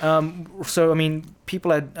like that. So I mean,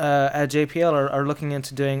 people at JPL are looking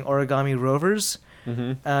into doing origami rovers.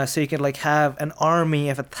 So you can like have an army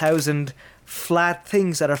of 1,000 flat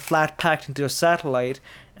things that are flat packed into a satellite,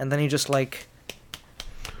 and then you just like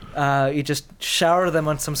you just shower them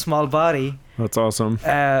on some small body. That's awesome.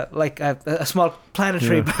 Like a small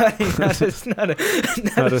planetary body, not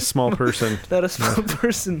a small person. Not a small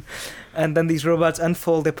person. And then these robots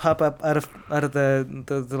unfold. They pop up out of the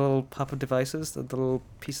little pop-up devices, the little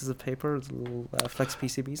pieces of paper, the little flex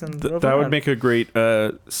PCBs, and that would make a great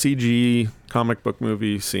CG comic book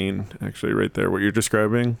movie scene. Actually, right there, what you're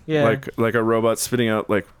describing. Yeah. Like a robot spitting out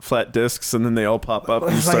like flat discs, and then they all pop up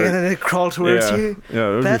and start. And then they crawl towards you. Yeah, that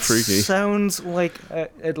would be freaky. That sounds like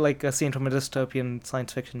a scene from a dystopian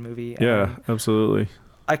science fiction movie. Yeah, absolutely.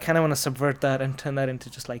 I kind of want to subvert that and turn that into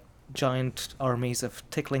just like giant armies of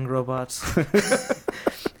tickling robots.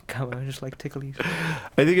 Come on, just like tickle you.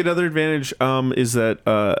 I think another advantage is that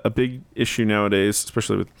a big issue nowadays,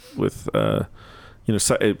 especially with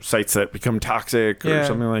sites that become toxic or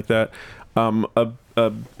something like that, a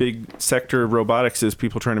big sector of robotics is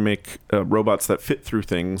people trying to make robots that fit through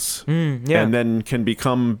things and then can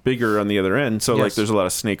become bigger on the other end. So like there's a lot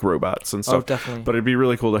of snake robots and stuff. Oh, definitely. But it'd be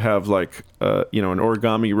really cool to have like an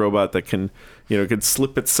origami robot that can could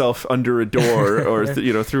slip itself under a door or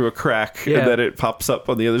through a crack and then it pops up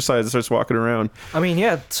on the other side and starts walking around. I mean,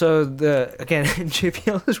 so again,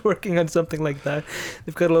 JPL is working on something like that.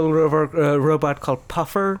 They've got a little robot called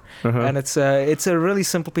Puffer, and it's a really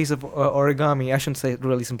simple piece of origami. I shouldn't say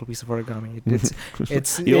really simple piece of origami.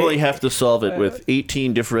 It's you only have to solve it with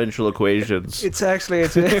 18 differential equations. It's actually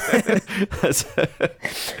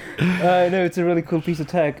no, it's a really cool piece of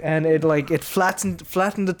tech, and it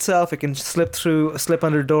flattened itself. It can slip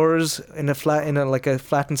under doors in a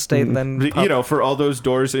flattened state, and then for all those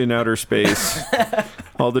doors in outer space,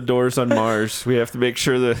 all the doors on Mars, we have to make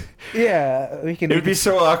sure that we can. It would be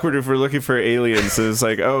so awkward if we're looking for aliens. And it's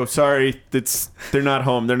like, oh, sorry, they're not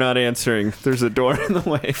home. They're not answering. There's a door in the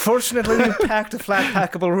way. Fortunately, we packed a flat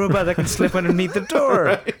packable robot that can slip underneath the door.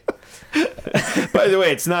 Right. By the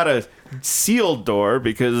way, it's not a sealed door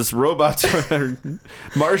because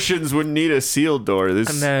Martians wouldn't need a sealed door.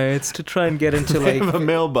 No, it's to try and get into they have a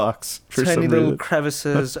mailbox for tiny some little reason.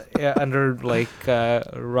 Crevices under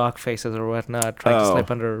rock faces or whatnot, trying to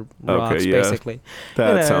slip under rocks, basically.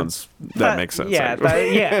 That makes sense.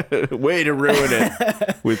 Yeah, way to ruin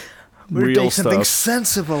it with real doing stuff. Something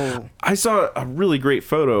sensible. I saw a really great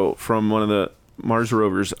photo from one of the Mars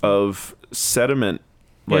rovers of sediment.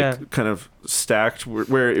 Kind of stacked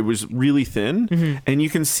where it was really thin, and you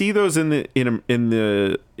can see those in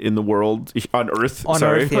the world on Earth.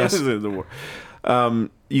 Earth, yes.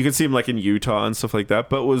 You can see them like in Utah and stuff like that.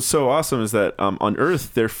 But what was so awesome is that on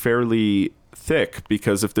Earth they're fairly thick,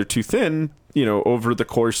 because if they're too thin, over the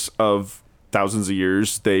course of thousands of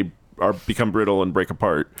years they become brittle and break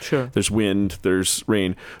apart. Sure. There's wind, there's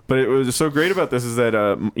rain. But it was so great about this is that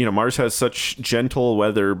Mars has such gentle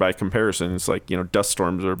weather by comparison. It's like, dust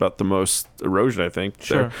storms are about the most erosion, I think.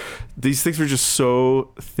 Sure. These things were just so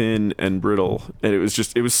thin and brittle. And it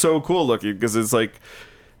was so cool looking, because it's like,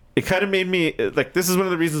 it kind of made me like, this is one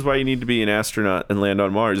of the reasons why you need to be an astronaut and land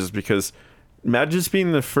on Mars, is because imagine just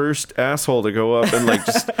being the first asshole to go up and like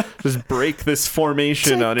just break this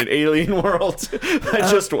formation on an alien world by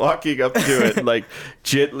just walking up to it and like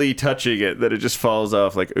gently touching it, that it just falls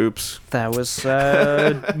off like, oops. That was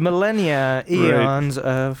eons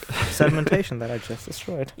of sedimentation that I just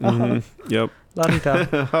destroyed. Yep.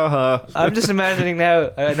 I'm just imagining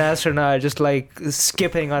now an astronaut just like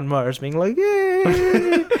skipping on Mars, being like, yay!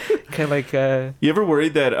 Kind of like. You ever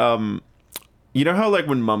worried that you know how like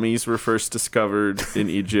when mummies were first discovered in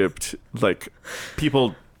Egypt, like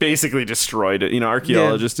people basically destroyed it.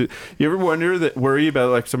 Archaeologists did. You ever worry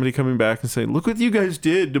about like somebody coming back and saying, "Look what you guys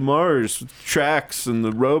did to Mars, with tracks and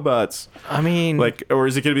the robots." I mean, like, or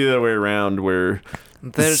is it going to be the other way around, where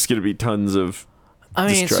there's going to be tons of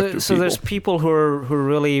destructive so there's people who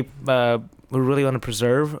really want to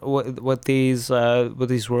preserve what these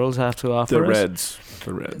worlds have to offer.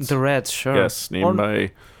 The Reds, sure. Yes,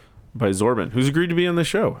 named by Zorban, who's agreed to be on the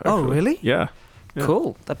show. Actually. Oh, really? Yeah.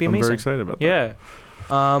 Cool. That'd be amazing. I'm very excited about that.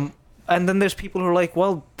 Yeah. And then there's people who are like,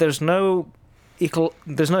 well, there's no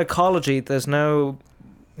ecology, there's no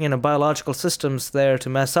biological systems there to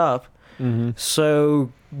mess up. Mm-hmm.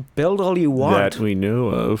 So build all you want. That we know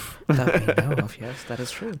of. Yes, that is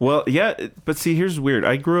true. Well, yeah, but see, here's weird.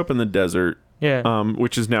 I grew up in the desert. Yeah.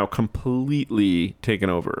 Which is now completely taken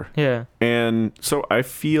over. Yeah. And so I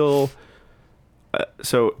feel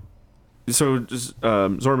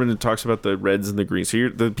Zorban talks about the reds and the greens. So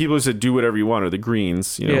the people who said do whatever you want are the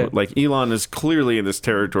greens. Like Elon is clearly in this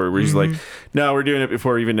territory where he's like, no, we're doing it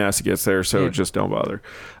before even NASA gets there, so just don't bother.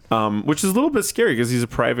 Which is a little bit scary because he's a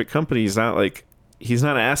private company. He's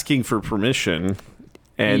not asking for permission.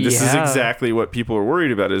 And this is exactly what people are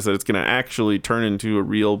worried about, is that it's going to actually turn into a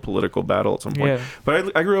real political battle at some point. Yeah.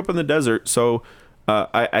 But I grew up in the desert, so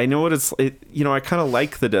I know what it's. I kind of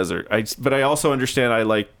like the desert. But I also understand I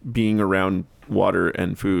like being around water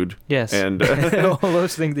and food. Yes, and all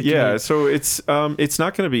those things. That you need. So it's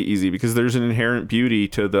not going to be easy because there's an inherent beauty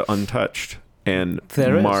to the untouched, and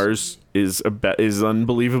Mars is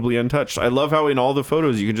unbelievably untouched. I love how in all the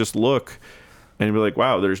photos you can just look and be like,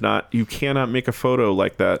 wow, you cannot make a photo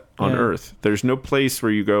like that on Earth. There's no place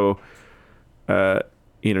where you go.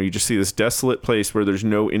 You just see this desolate place where there's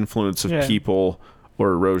no influence of people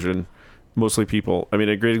or erosion, mostly people. I mean,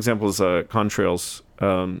 a great example is contrails.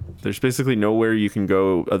 There's basically nowhere you can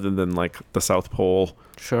go other than like the South Pole.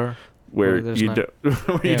 Sure. Where you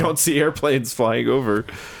don't see airplanes flying over.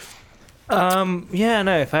 Yeah,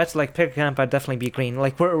 no. If I had to like pick a camp, I'd definitely be green.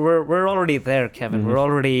 Like we're already there, Kevin. We're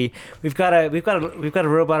already we've got a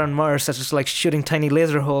robot on Mars that's just like shooting tiny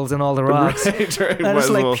laser holes in all the rocks, Right, and it's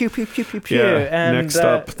like well, pew pew pew pew pew. Yeah. And Next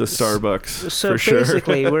up, the Starbucks. so for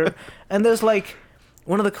basically, sure. and there's like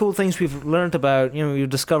one of the cool things we've learned about, we've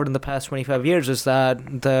discovered in the past 25 years is that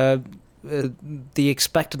the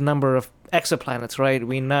expected number of exoplanets, right?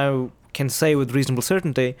 We now can say with reasonable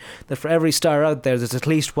certainty that for every star out there, there's at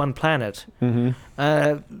least one planet.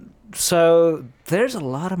 So there's a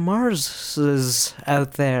lot of Marses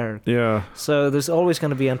out there. Yeah. So there's always going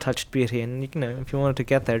to be untouched beauty, and if you wanted to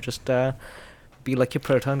get there, just be like your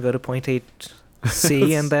proton, go to point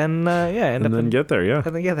 8C, and then get there. Yeah.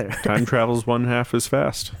 And then get there. Time travels 1/2 as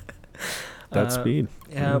fast. That speed.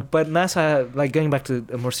 Yeah, but NASA, like going back to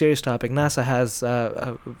a more serious topic, NASA has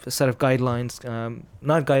a set of guidelines,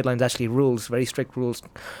 not guidelines, actually rules, very strict rules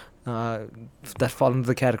that fall into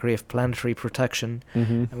the category of planetary protection,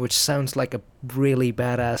 which sounds like a really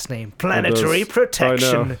badass name. Planetary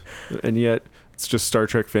protection. I know. And yet, it's just Star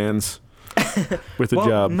Trek fans with a well,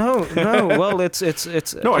 job. No. Well, it's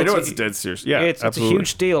no, I know it's dead serious. Yeah, it's absolutely. a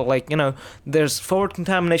huge deal. Like, there's forward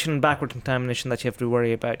contamination and backward contamination that you have to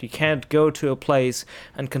worry about. You can't go to a place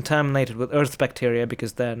and contaminate it with Earth bacteria,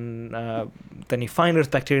 because then you find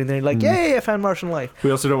Earth bacteria and then you're like, yay, I found Martian life.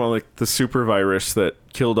 We also don't want like the super virus that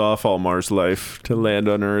killed off all Mars life to land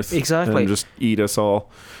on Earth. Exactly. And just eat us all.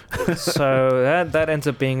 So that ends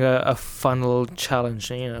up being a fun little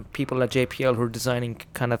challenge. People at JPL who are designing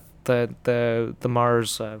kind of the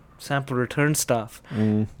Mars sample return stuff,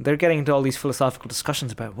 they're getting into all these philosophical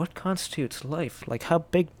discussions about what constitutes life. Like, how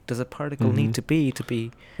big does a particle need to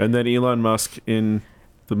be? And then Elon Musk, in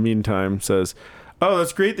the meantime, says, "Oh,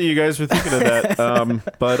 that's great that you guys were thinking of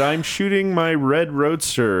that, but I'm shooting my red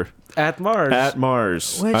Roadster at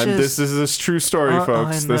Mars. This is a true story,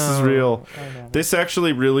 folks. This is real. This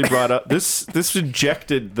actually really brought up this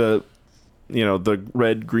rejected the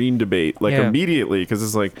red-green debate immediately, because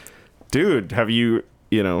it's like, dude, have you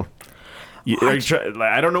I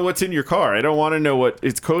don't know what's in your car. I don't want to know what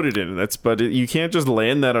it's coated in. You can't just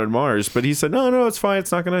land that on Mars. But he said, no, it's fine.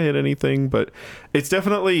 It's not going to hit anything. But it's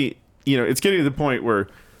definitely, it's getting to the point where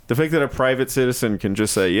the fact that a private citizen can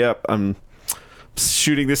just say, yep, I'm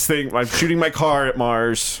shooting this thing. I'm shooting my car at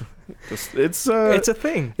Mars. It's a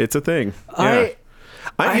thing. It's a thing. Yeah.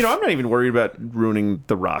 I'm not even worried about ruining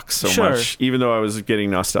the rocks so much, even though I was getting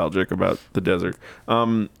nostalgic about the desert.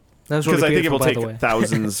 Because I think it will take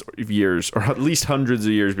thousands of years, or at least hundreds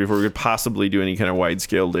of years, before we could possibly do any kind of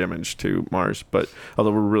wide-scale damage to Mars. But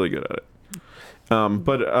although we're really good at it.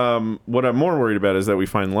 What I'm more worried about is that we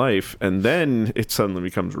find life, and then it suddenly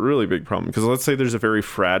becomes a really big problem. Because let's say there's a very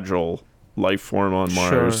fragile life form on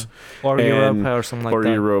Mars, or Europa or something like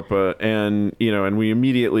that, Europa, and we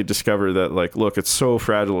immediately discover that, like, look, it's so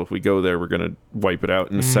fragile. If we go there, we're gonna wipe it out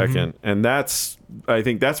in a second. And I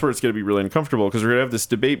think that's where it's gonna be really uncomfortable, because we're gonna have this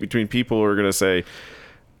debate between people who are gonna say,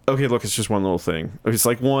 okay, look, it's just one little thing. It's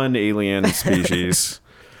like one alien species.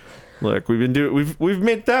 Look, we've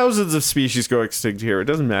made thousands of species go extinct here. It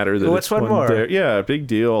doesn't matter that it's one more. There. Yeah, big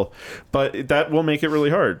deal. But that will make it really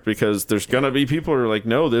hard, because there's gonna be people who are like,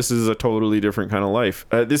 no, this is a totally different kind of life.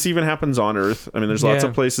 This even happens on Earth. I mean, there's lots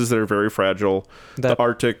of places that are very fragile. The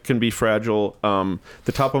Arctic can be fragile.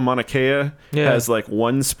 The top of Mauna Kea has like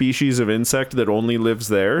one species of insect that only lives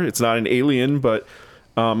there. It's not an alien, but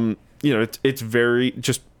it's very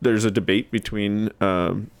just. There's a debate between.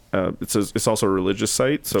 It's also a religious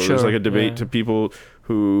site, so there's like a debate to people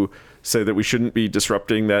who say that we shouldn't be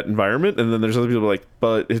disrupting that environment, and then there's other people like,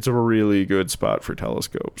 but it's a really good spot for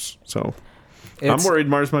telescopes. So I'm worried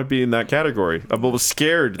Mars might be in that category. I'm almost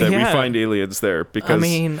scared that we find aliens there, because I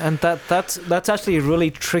mean, and that's actually a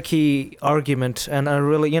really tricky argument, and I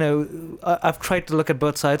really, I've tried to look at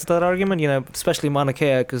both sides of that argument, especially Mauna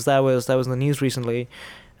Kea, because that was in the news recently.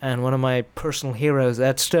 And one of my personal heroes,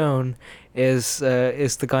 Ed Stone, is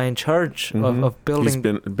the guy in charge of building. He's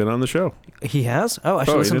been on the show. He has? Oh, I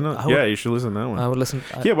should listen. You should listen to that one. I would listen.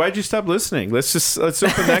 Why'd you stop listening? Let's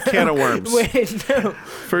open that can of worms. Wait, no.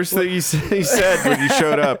 First thing he said when you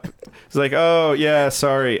showed up, he's like, "Oh yeah,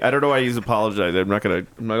 sorry. I don't know why he's apologizing. I'm not gonna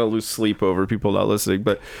lose sleep over people not listening."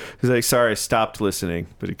 But he's like, "Sorry, I stopped listening,"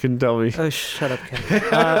 but he couldn't tell me. Oh, shut up,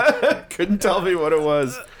 Ken. Couldn't tell me what it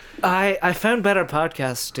was. I found better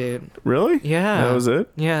podcasts, dude. Really? Yeah. That was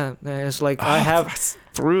it? Yeah. It's like I have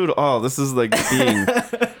brutal. Oh, this is like being.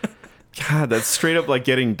 God, that's straight up like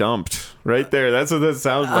getting dumped right there. That's what that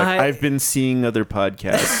sounds like. I've been seeing other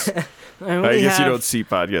podcasts. I guess you don't see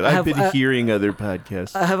podcasts. I've been hearing other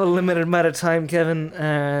podcasts. I have a limited amount of time, Kevin,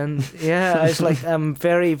 and yeah, it's like I'm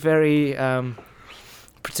very, very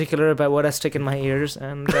particular about what I stick in my ears,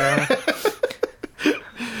 and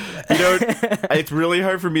It's really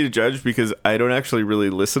hard for me to judge because I don't actually really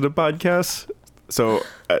listen to podcasts. So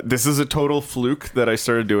this is a total fluke that I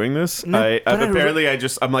started doing this. I'm like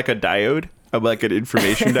a diode. I'm like an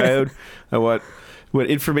information diode. I want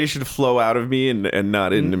information to flow out of me and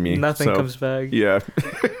not into me. Nothing comes back. Yeah.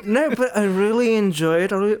 No, but I really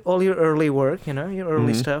enjoyed all your early work, your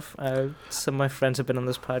early stuff. Some of my friends have been on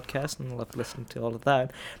this podcast, and I love listening to all of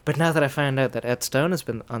that. But now that I found out that Ed Stone has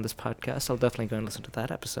been on this podcast, I'll definitely go and listen to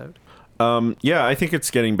that episode. Yeah, I think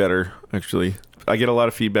it's getting better, actually. I get a lot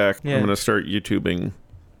of feedback. Yeah. I'm going to start YouTubing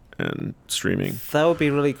and streaming. That would be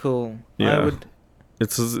really cool. Yeah.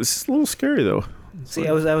 It's a little scary, though. See,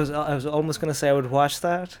 I was almost going to say I would watch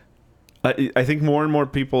that. I think more and more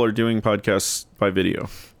people are doing podcasts by video.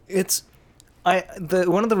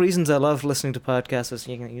 One of the reasons I love listening to podcasts is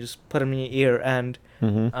you just put them in your ear and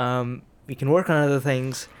you can work on other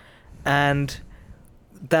things, and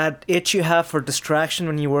that itch you have for distraction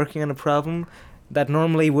when you're working on a problem that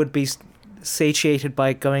normally would be satiated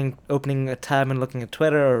by opening a tab and looking at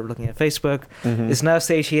Twitter or looking at Facebook is now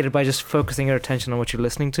satiated by just focusing your attention on what you're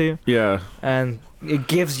listening to. Yeah. And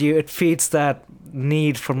it feeds that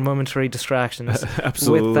need for momentary distractions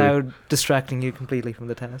Absolutely. Without distracting you completely from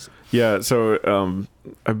the task. Yeah, so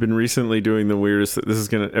I've been recently doing the weirdest,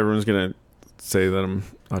 everyone's gonna say that I'm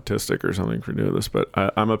autistic or something for doing this, but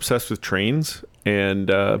I'm obsessed with trains and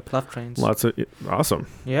love trains. Awesome.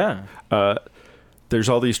 Yeah. There's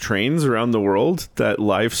all these trains around the world that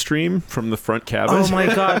live stream from the front cabin. Oh my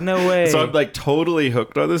god, no way. So I'm like totally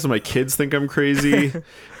hooked on this, and my kids think I'm crazy.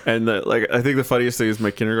 And I think the funniest thing is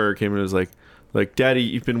my kindergartner came in and was like, Daddy,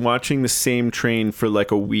 you've been watching the same train for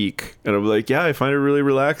like a week. And I'm like, yeah, I find it really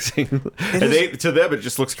relaxing. To them, it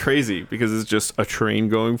just looks crazy because it's just a train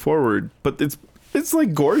going forward. But it's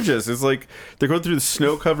like gorgeous. It's like they're going through the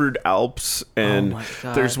snow-covered Alps, and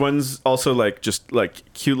there's ones also like just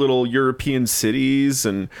like cute little European cities,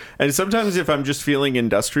 and sometimes if I'm just feeling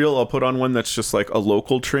industrial, I'll put on one that's just like a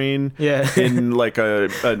local train in like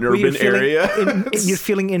an urban area. You're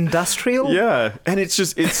feeling industrial? Yeah, and it's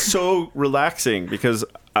so relaxing because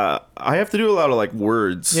I have to do a lot of like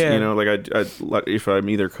words, like I if I'm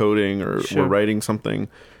either coding or writing something,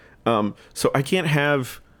 so I can't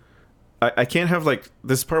have like,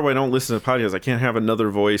 this is part why I don't listen to podcasts. I can't have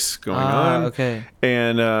another voice going on. Okay.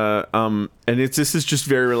 And this is just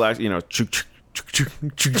very relaxed, and it's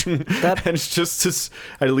just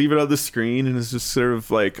I leave it on the screen and it's just sort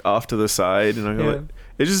of like off to the side, and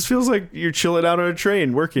it just feels like you're chilling out on a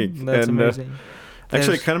train working. That's amazing.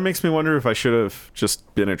 Actually, it kind of makes me wonder if I should have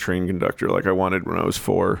just been a train conductor like I wanted when I was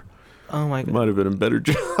 4. Oh my god. Might have been a better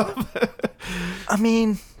job. I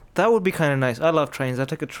mean, that would be kind of nice. I love trains. I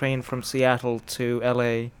took a train from Seattle to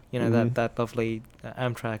LA, that lovely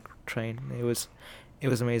Amtrak train. It was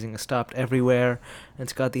amazing. It stopped everywhere. And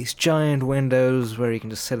it's got these giant windows where you can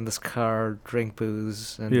just sit in this car, drink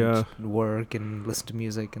booze, and work and listen to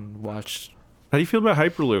music and watch. How do you feel about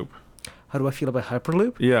Hyperloop? How do I feel about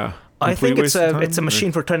Hyperloop? Yeah. I think it's a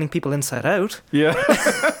machine for turning people inside out. Yeah.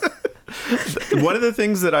 One of the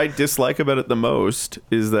things that I dislike about it the most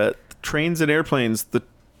is that trains and airplanes, the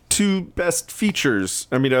two best features,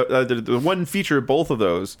 I mean, the one feature of both of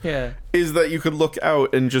those is that you could look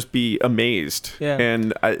out and just be amazed. Yeah.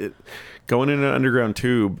 And going in an underground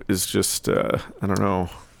tube is just, I don't know.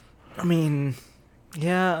 I mean,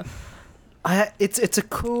 yeah. It's a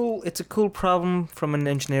cool problem from an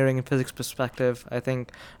engineering and physics perspective. I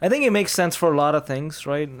think it makes sense for a lot of things,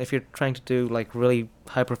 right? If you're trying to do like really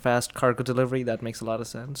hyper fast cargo delivery, that makes a lot of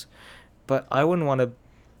sense. But I wouldn't want to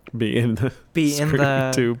be in the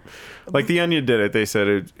tube. Like The Onion did it. They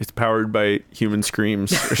said it's powered by human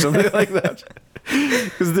screams or something like that.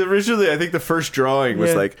 Because originally, I think the first drawing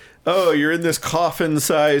was like, oh, you're in this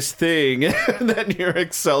coffin-sized thing, and then you're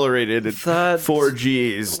accelerated at 4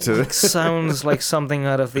 Gs. Sounds like something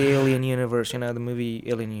out of the Alien universe, the movie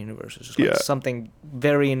Alien Universe. It's just like something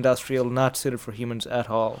very industrial, not suited for humans at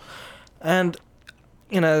all. And,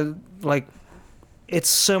 like, it's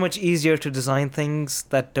so much easier to design things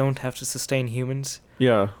that don't have to sustain humans.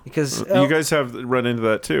 Yeah. Because you guys have run into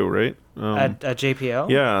that too, right? At JPL?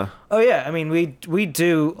 Yeah. Oh, yeah. I mean, we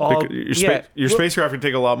do all... Your spacecraft can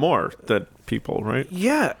take a lot more than people, right?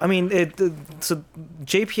 Yeah. I mean, so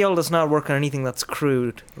JPL does not work on anything that's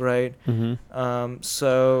crewed, right? Mm-hmm.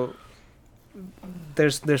 So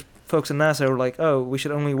there's folks in NASA who are like, oh, we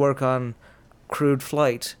should only work on crewed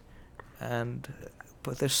flight.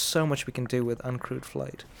 But there's so much we can do with uncrewed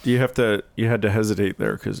flight. You had to hesitate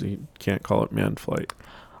there because you can't call it manned flight.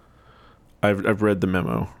 I've read the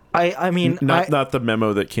memo. I mean, not the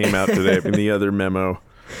memo that came out today, but the other memo.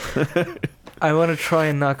 I want to try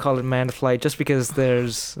and not call it manned flight just because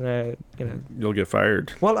there's, You'll get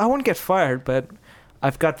fired. Well, I won't get fired, but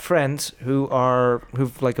I've got friends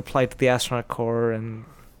who've like applied to the astronaut corps and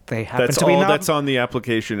they happen That's to be all not. that's on the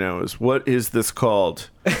application now is what is this called?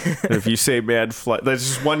 And if you say manned flight, that's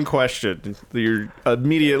just one question. You're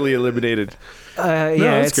immediately eliminated. Yeah,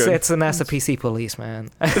 that's good. it's the NASA PC police, man.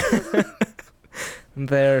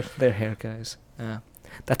 they're here, guys.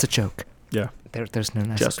 That's a joke. Yeah. There's no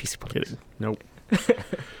NASA Just PC police. kidding. Nope.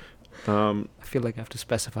 I feel like I have to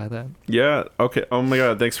specify that. Yeah. Okay. Oh my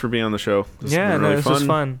God. Thanks for being on the show. This has been really this was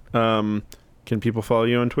fun. Can people follow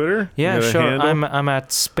you on Twitter? Yeah, You have a sure. handle? I'm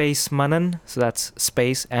at Space Manan, so that's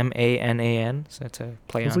Space MANAN. So it's a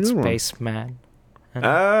play That's a on good one. Space Man.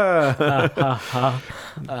 Ah.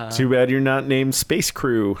 Too bad you're not named Space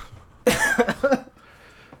Crew. I'm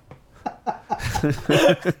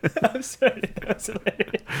sorry.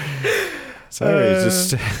 Sorry,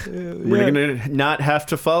 we're gonna not have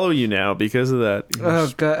to follow you now because of that.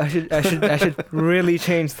 Oh god, I should really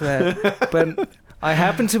change that. But I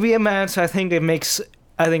happen to be a man, so I think it's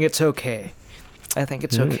okay. I think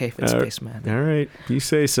it's okay if it's Space Man. All right, you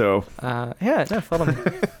say so. Follow me.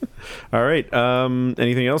 All right.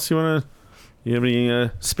 Anything else you have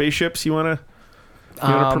any spaceships you wanna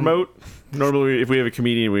promote? Normally, if we have a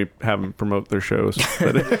comedian, we have them promote their shows.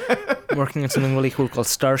 But I'm working on something really cool called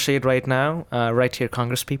Starshade right now. Right here,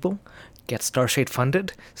 Congress people, get Starshade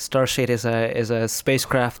funded. Starshade is a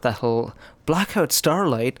spacecraft that'll block out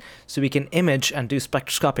starlight so we can image and do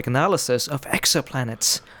spectroscopic analysis of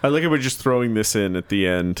exoplanets. I like how we're just throwing this in at the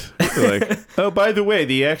end. Like, oh, by the way,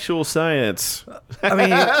 the actual science. I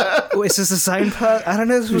mean, is this a science podcast? I don't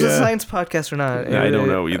know if this was a science podcast or not. I don't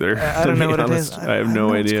know either. I don't know what it is. I have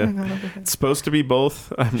no idea. It's supposed to be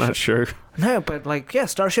both. I'm not sure. No, but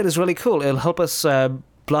Starshade is really cool. It'll help us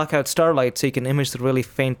block out starlight so you can image the really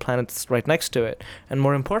faint planets right next to it, and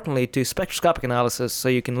more importantly, do spectroscopic analysis so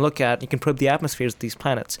you can probe the atmospheres of these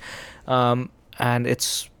planets. And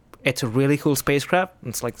it's a really cool spacecraft.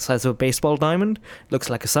 It's like the size of a baseball diamond. It looks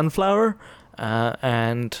like a sunflower,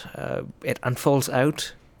 and it unfolds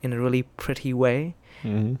out in a really pretty way.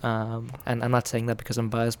 Mm-hmm. And I'm not saying that because I'm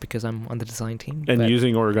biased, because I'm on the design team. And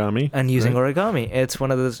using origami. And using origami. It's one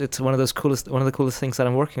of the coolest things that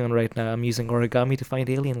I'm working on right now. I'm using origami to find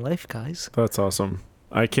alien life, guys. That's awesome.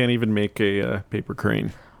 I can't even make a paper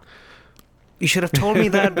crane. You should have told me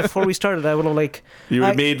that before we started. I would have You would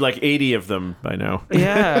have made 80 of them by now.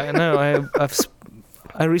 Yeah, no.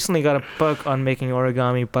 I recently got a book on making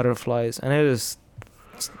origami butterflies, and it is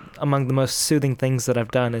among the most soothing things that I've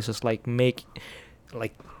done. Is just make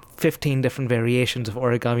 15 different variations of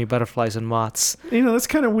origami butterflies and moths. That's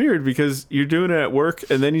kind of weird because you're doing it at work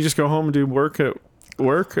and then you just go home and do work at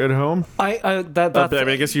home. I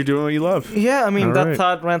guess you're doing what you love. Yeah, I mean, All that right.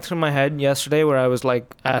 thought ran through my head yesterday where I was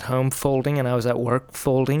at home folding and I was at work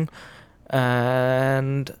folding.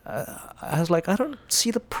 And I was like, I don't see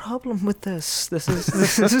the problem with this. This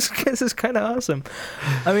is kind of awesome.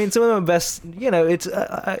 I mean, some of my best, it's...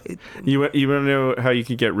 You want to know how you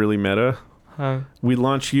can get really meta? We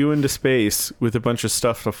launch you into space with a bunch of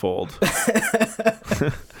stuff to fold.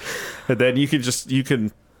 And then you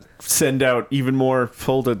can send out even more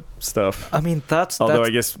folded stuff. I mean, I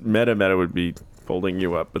guess meta would be folding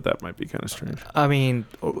you up, but that might be kind of strange. I mean,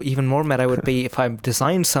 even more meta would be if I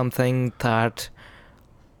designed something that,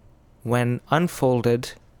 when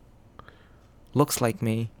unfolded, looks like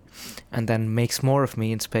me, and then makes more of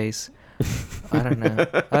me in space. I don't know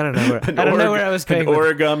where I was going. An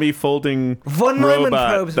origami folding von Neumann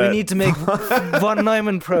robot probes. We need to make von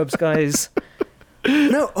Neumann probes, guys.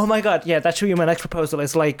 No, oh my god, yeah, that should be my next proposal.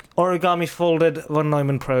 It's origami folded von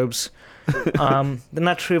Neumann probes. They're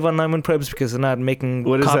not true von Neumann probes because they're not making...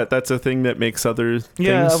 What is that? That's a thing that makes other things?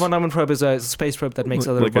 Yeah, a von Neumann probe is a space probe that makes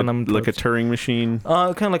other von Neumann probes. Like a Turing machine?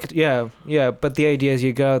 Kind of yeah. But the idea is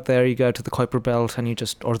you go out there, you go to the Kuiper Belt, and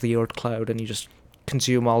or the Oort cloud, and you just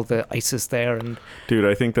consume all the ices there. And dude,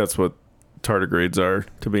 I think that's what tardigrades are,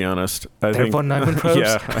 to be honest. They're von Neumann probes?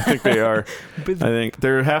 Yeah, I think they are. I think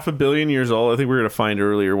they're 500 million years old. I think we're going to find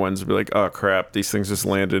earlier ones and be like, oh crap, these things just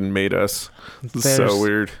landed and made us. This is so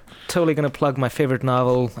weird. Totally going to plug my favorite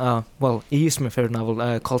novel. It used to be my favorite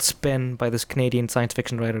novel, called Spin, by this Canadian science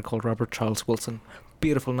fiction writer called Robert Charles Wilson.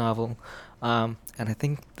 Beautiful novel. And I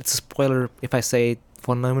think it's a spoiler if I say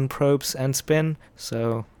von Neumann probes and Spin,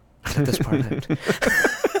 so cut this part out.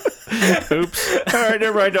 Oops. All right,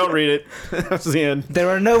 never mind. Don't read it. That's the end. There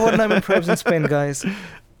are no von Neumann probes in Spin, guys.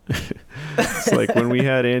 It's like when we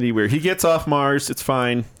had Andy Weir. He gets off Mars. It's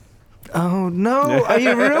fine. Oh, no.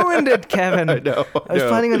 You ruined it, Kevin. I know. I was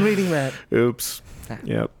planning on reading that. Oops.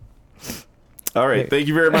 Yep. All right. Thank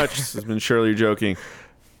you very much. This has been Surely Joking.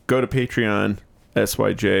 Go to Patreon,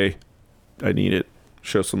 SYJ. I need it.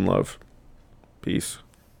 Show some love. Peace.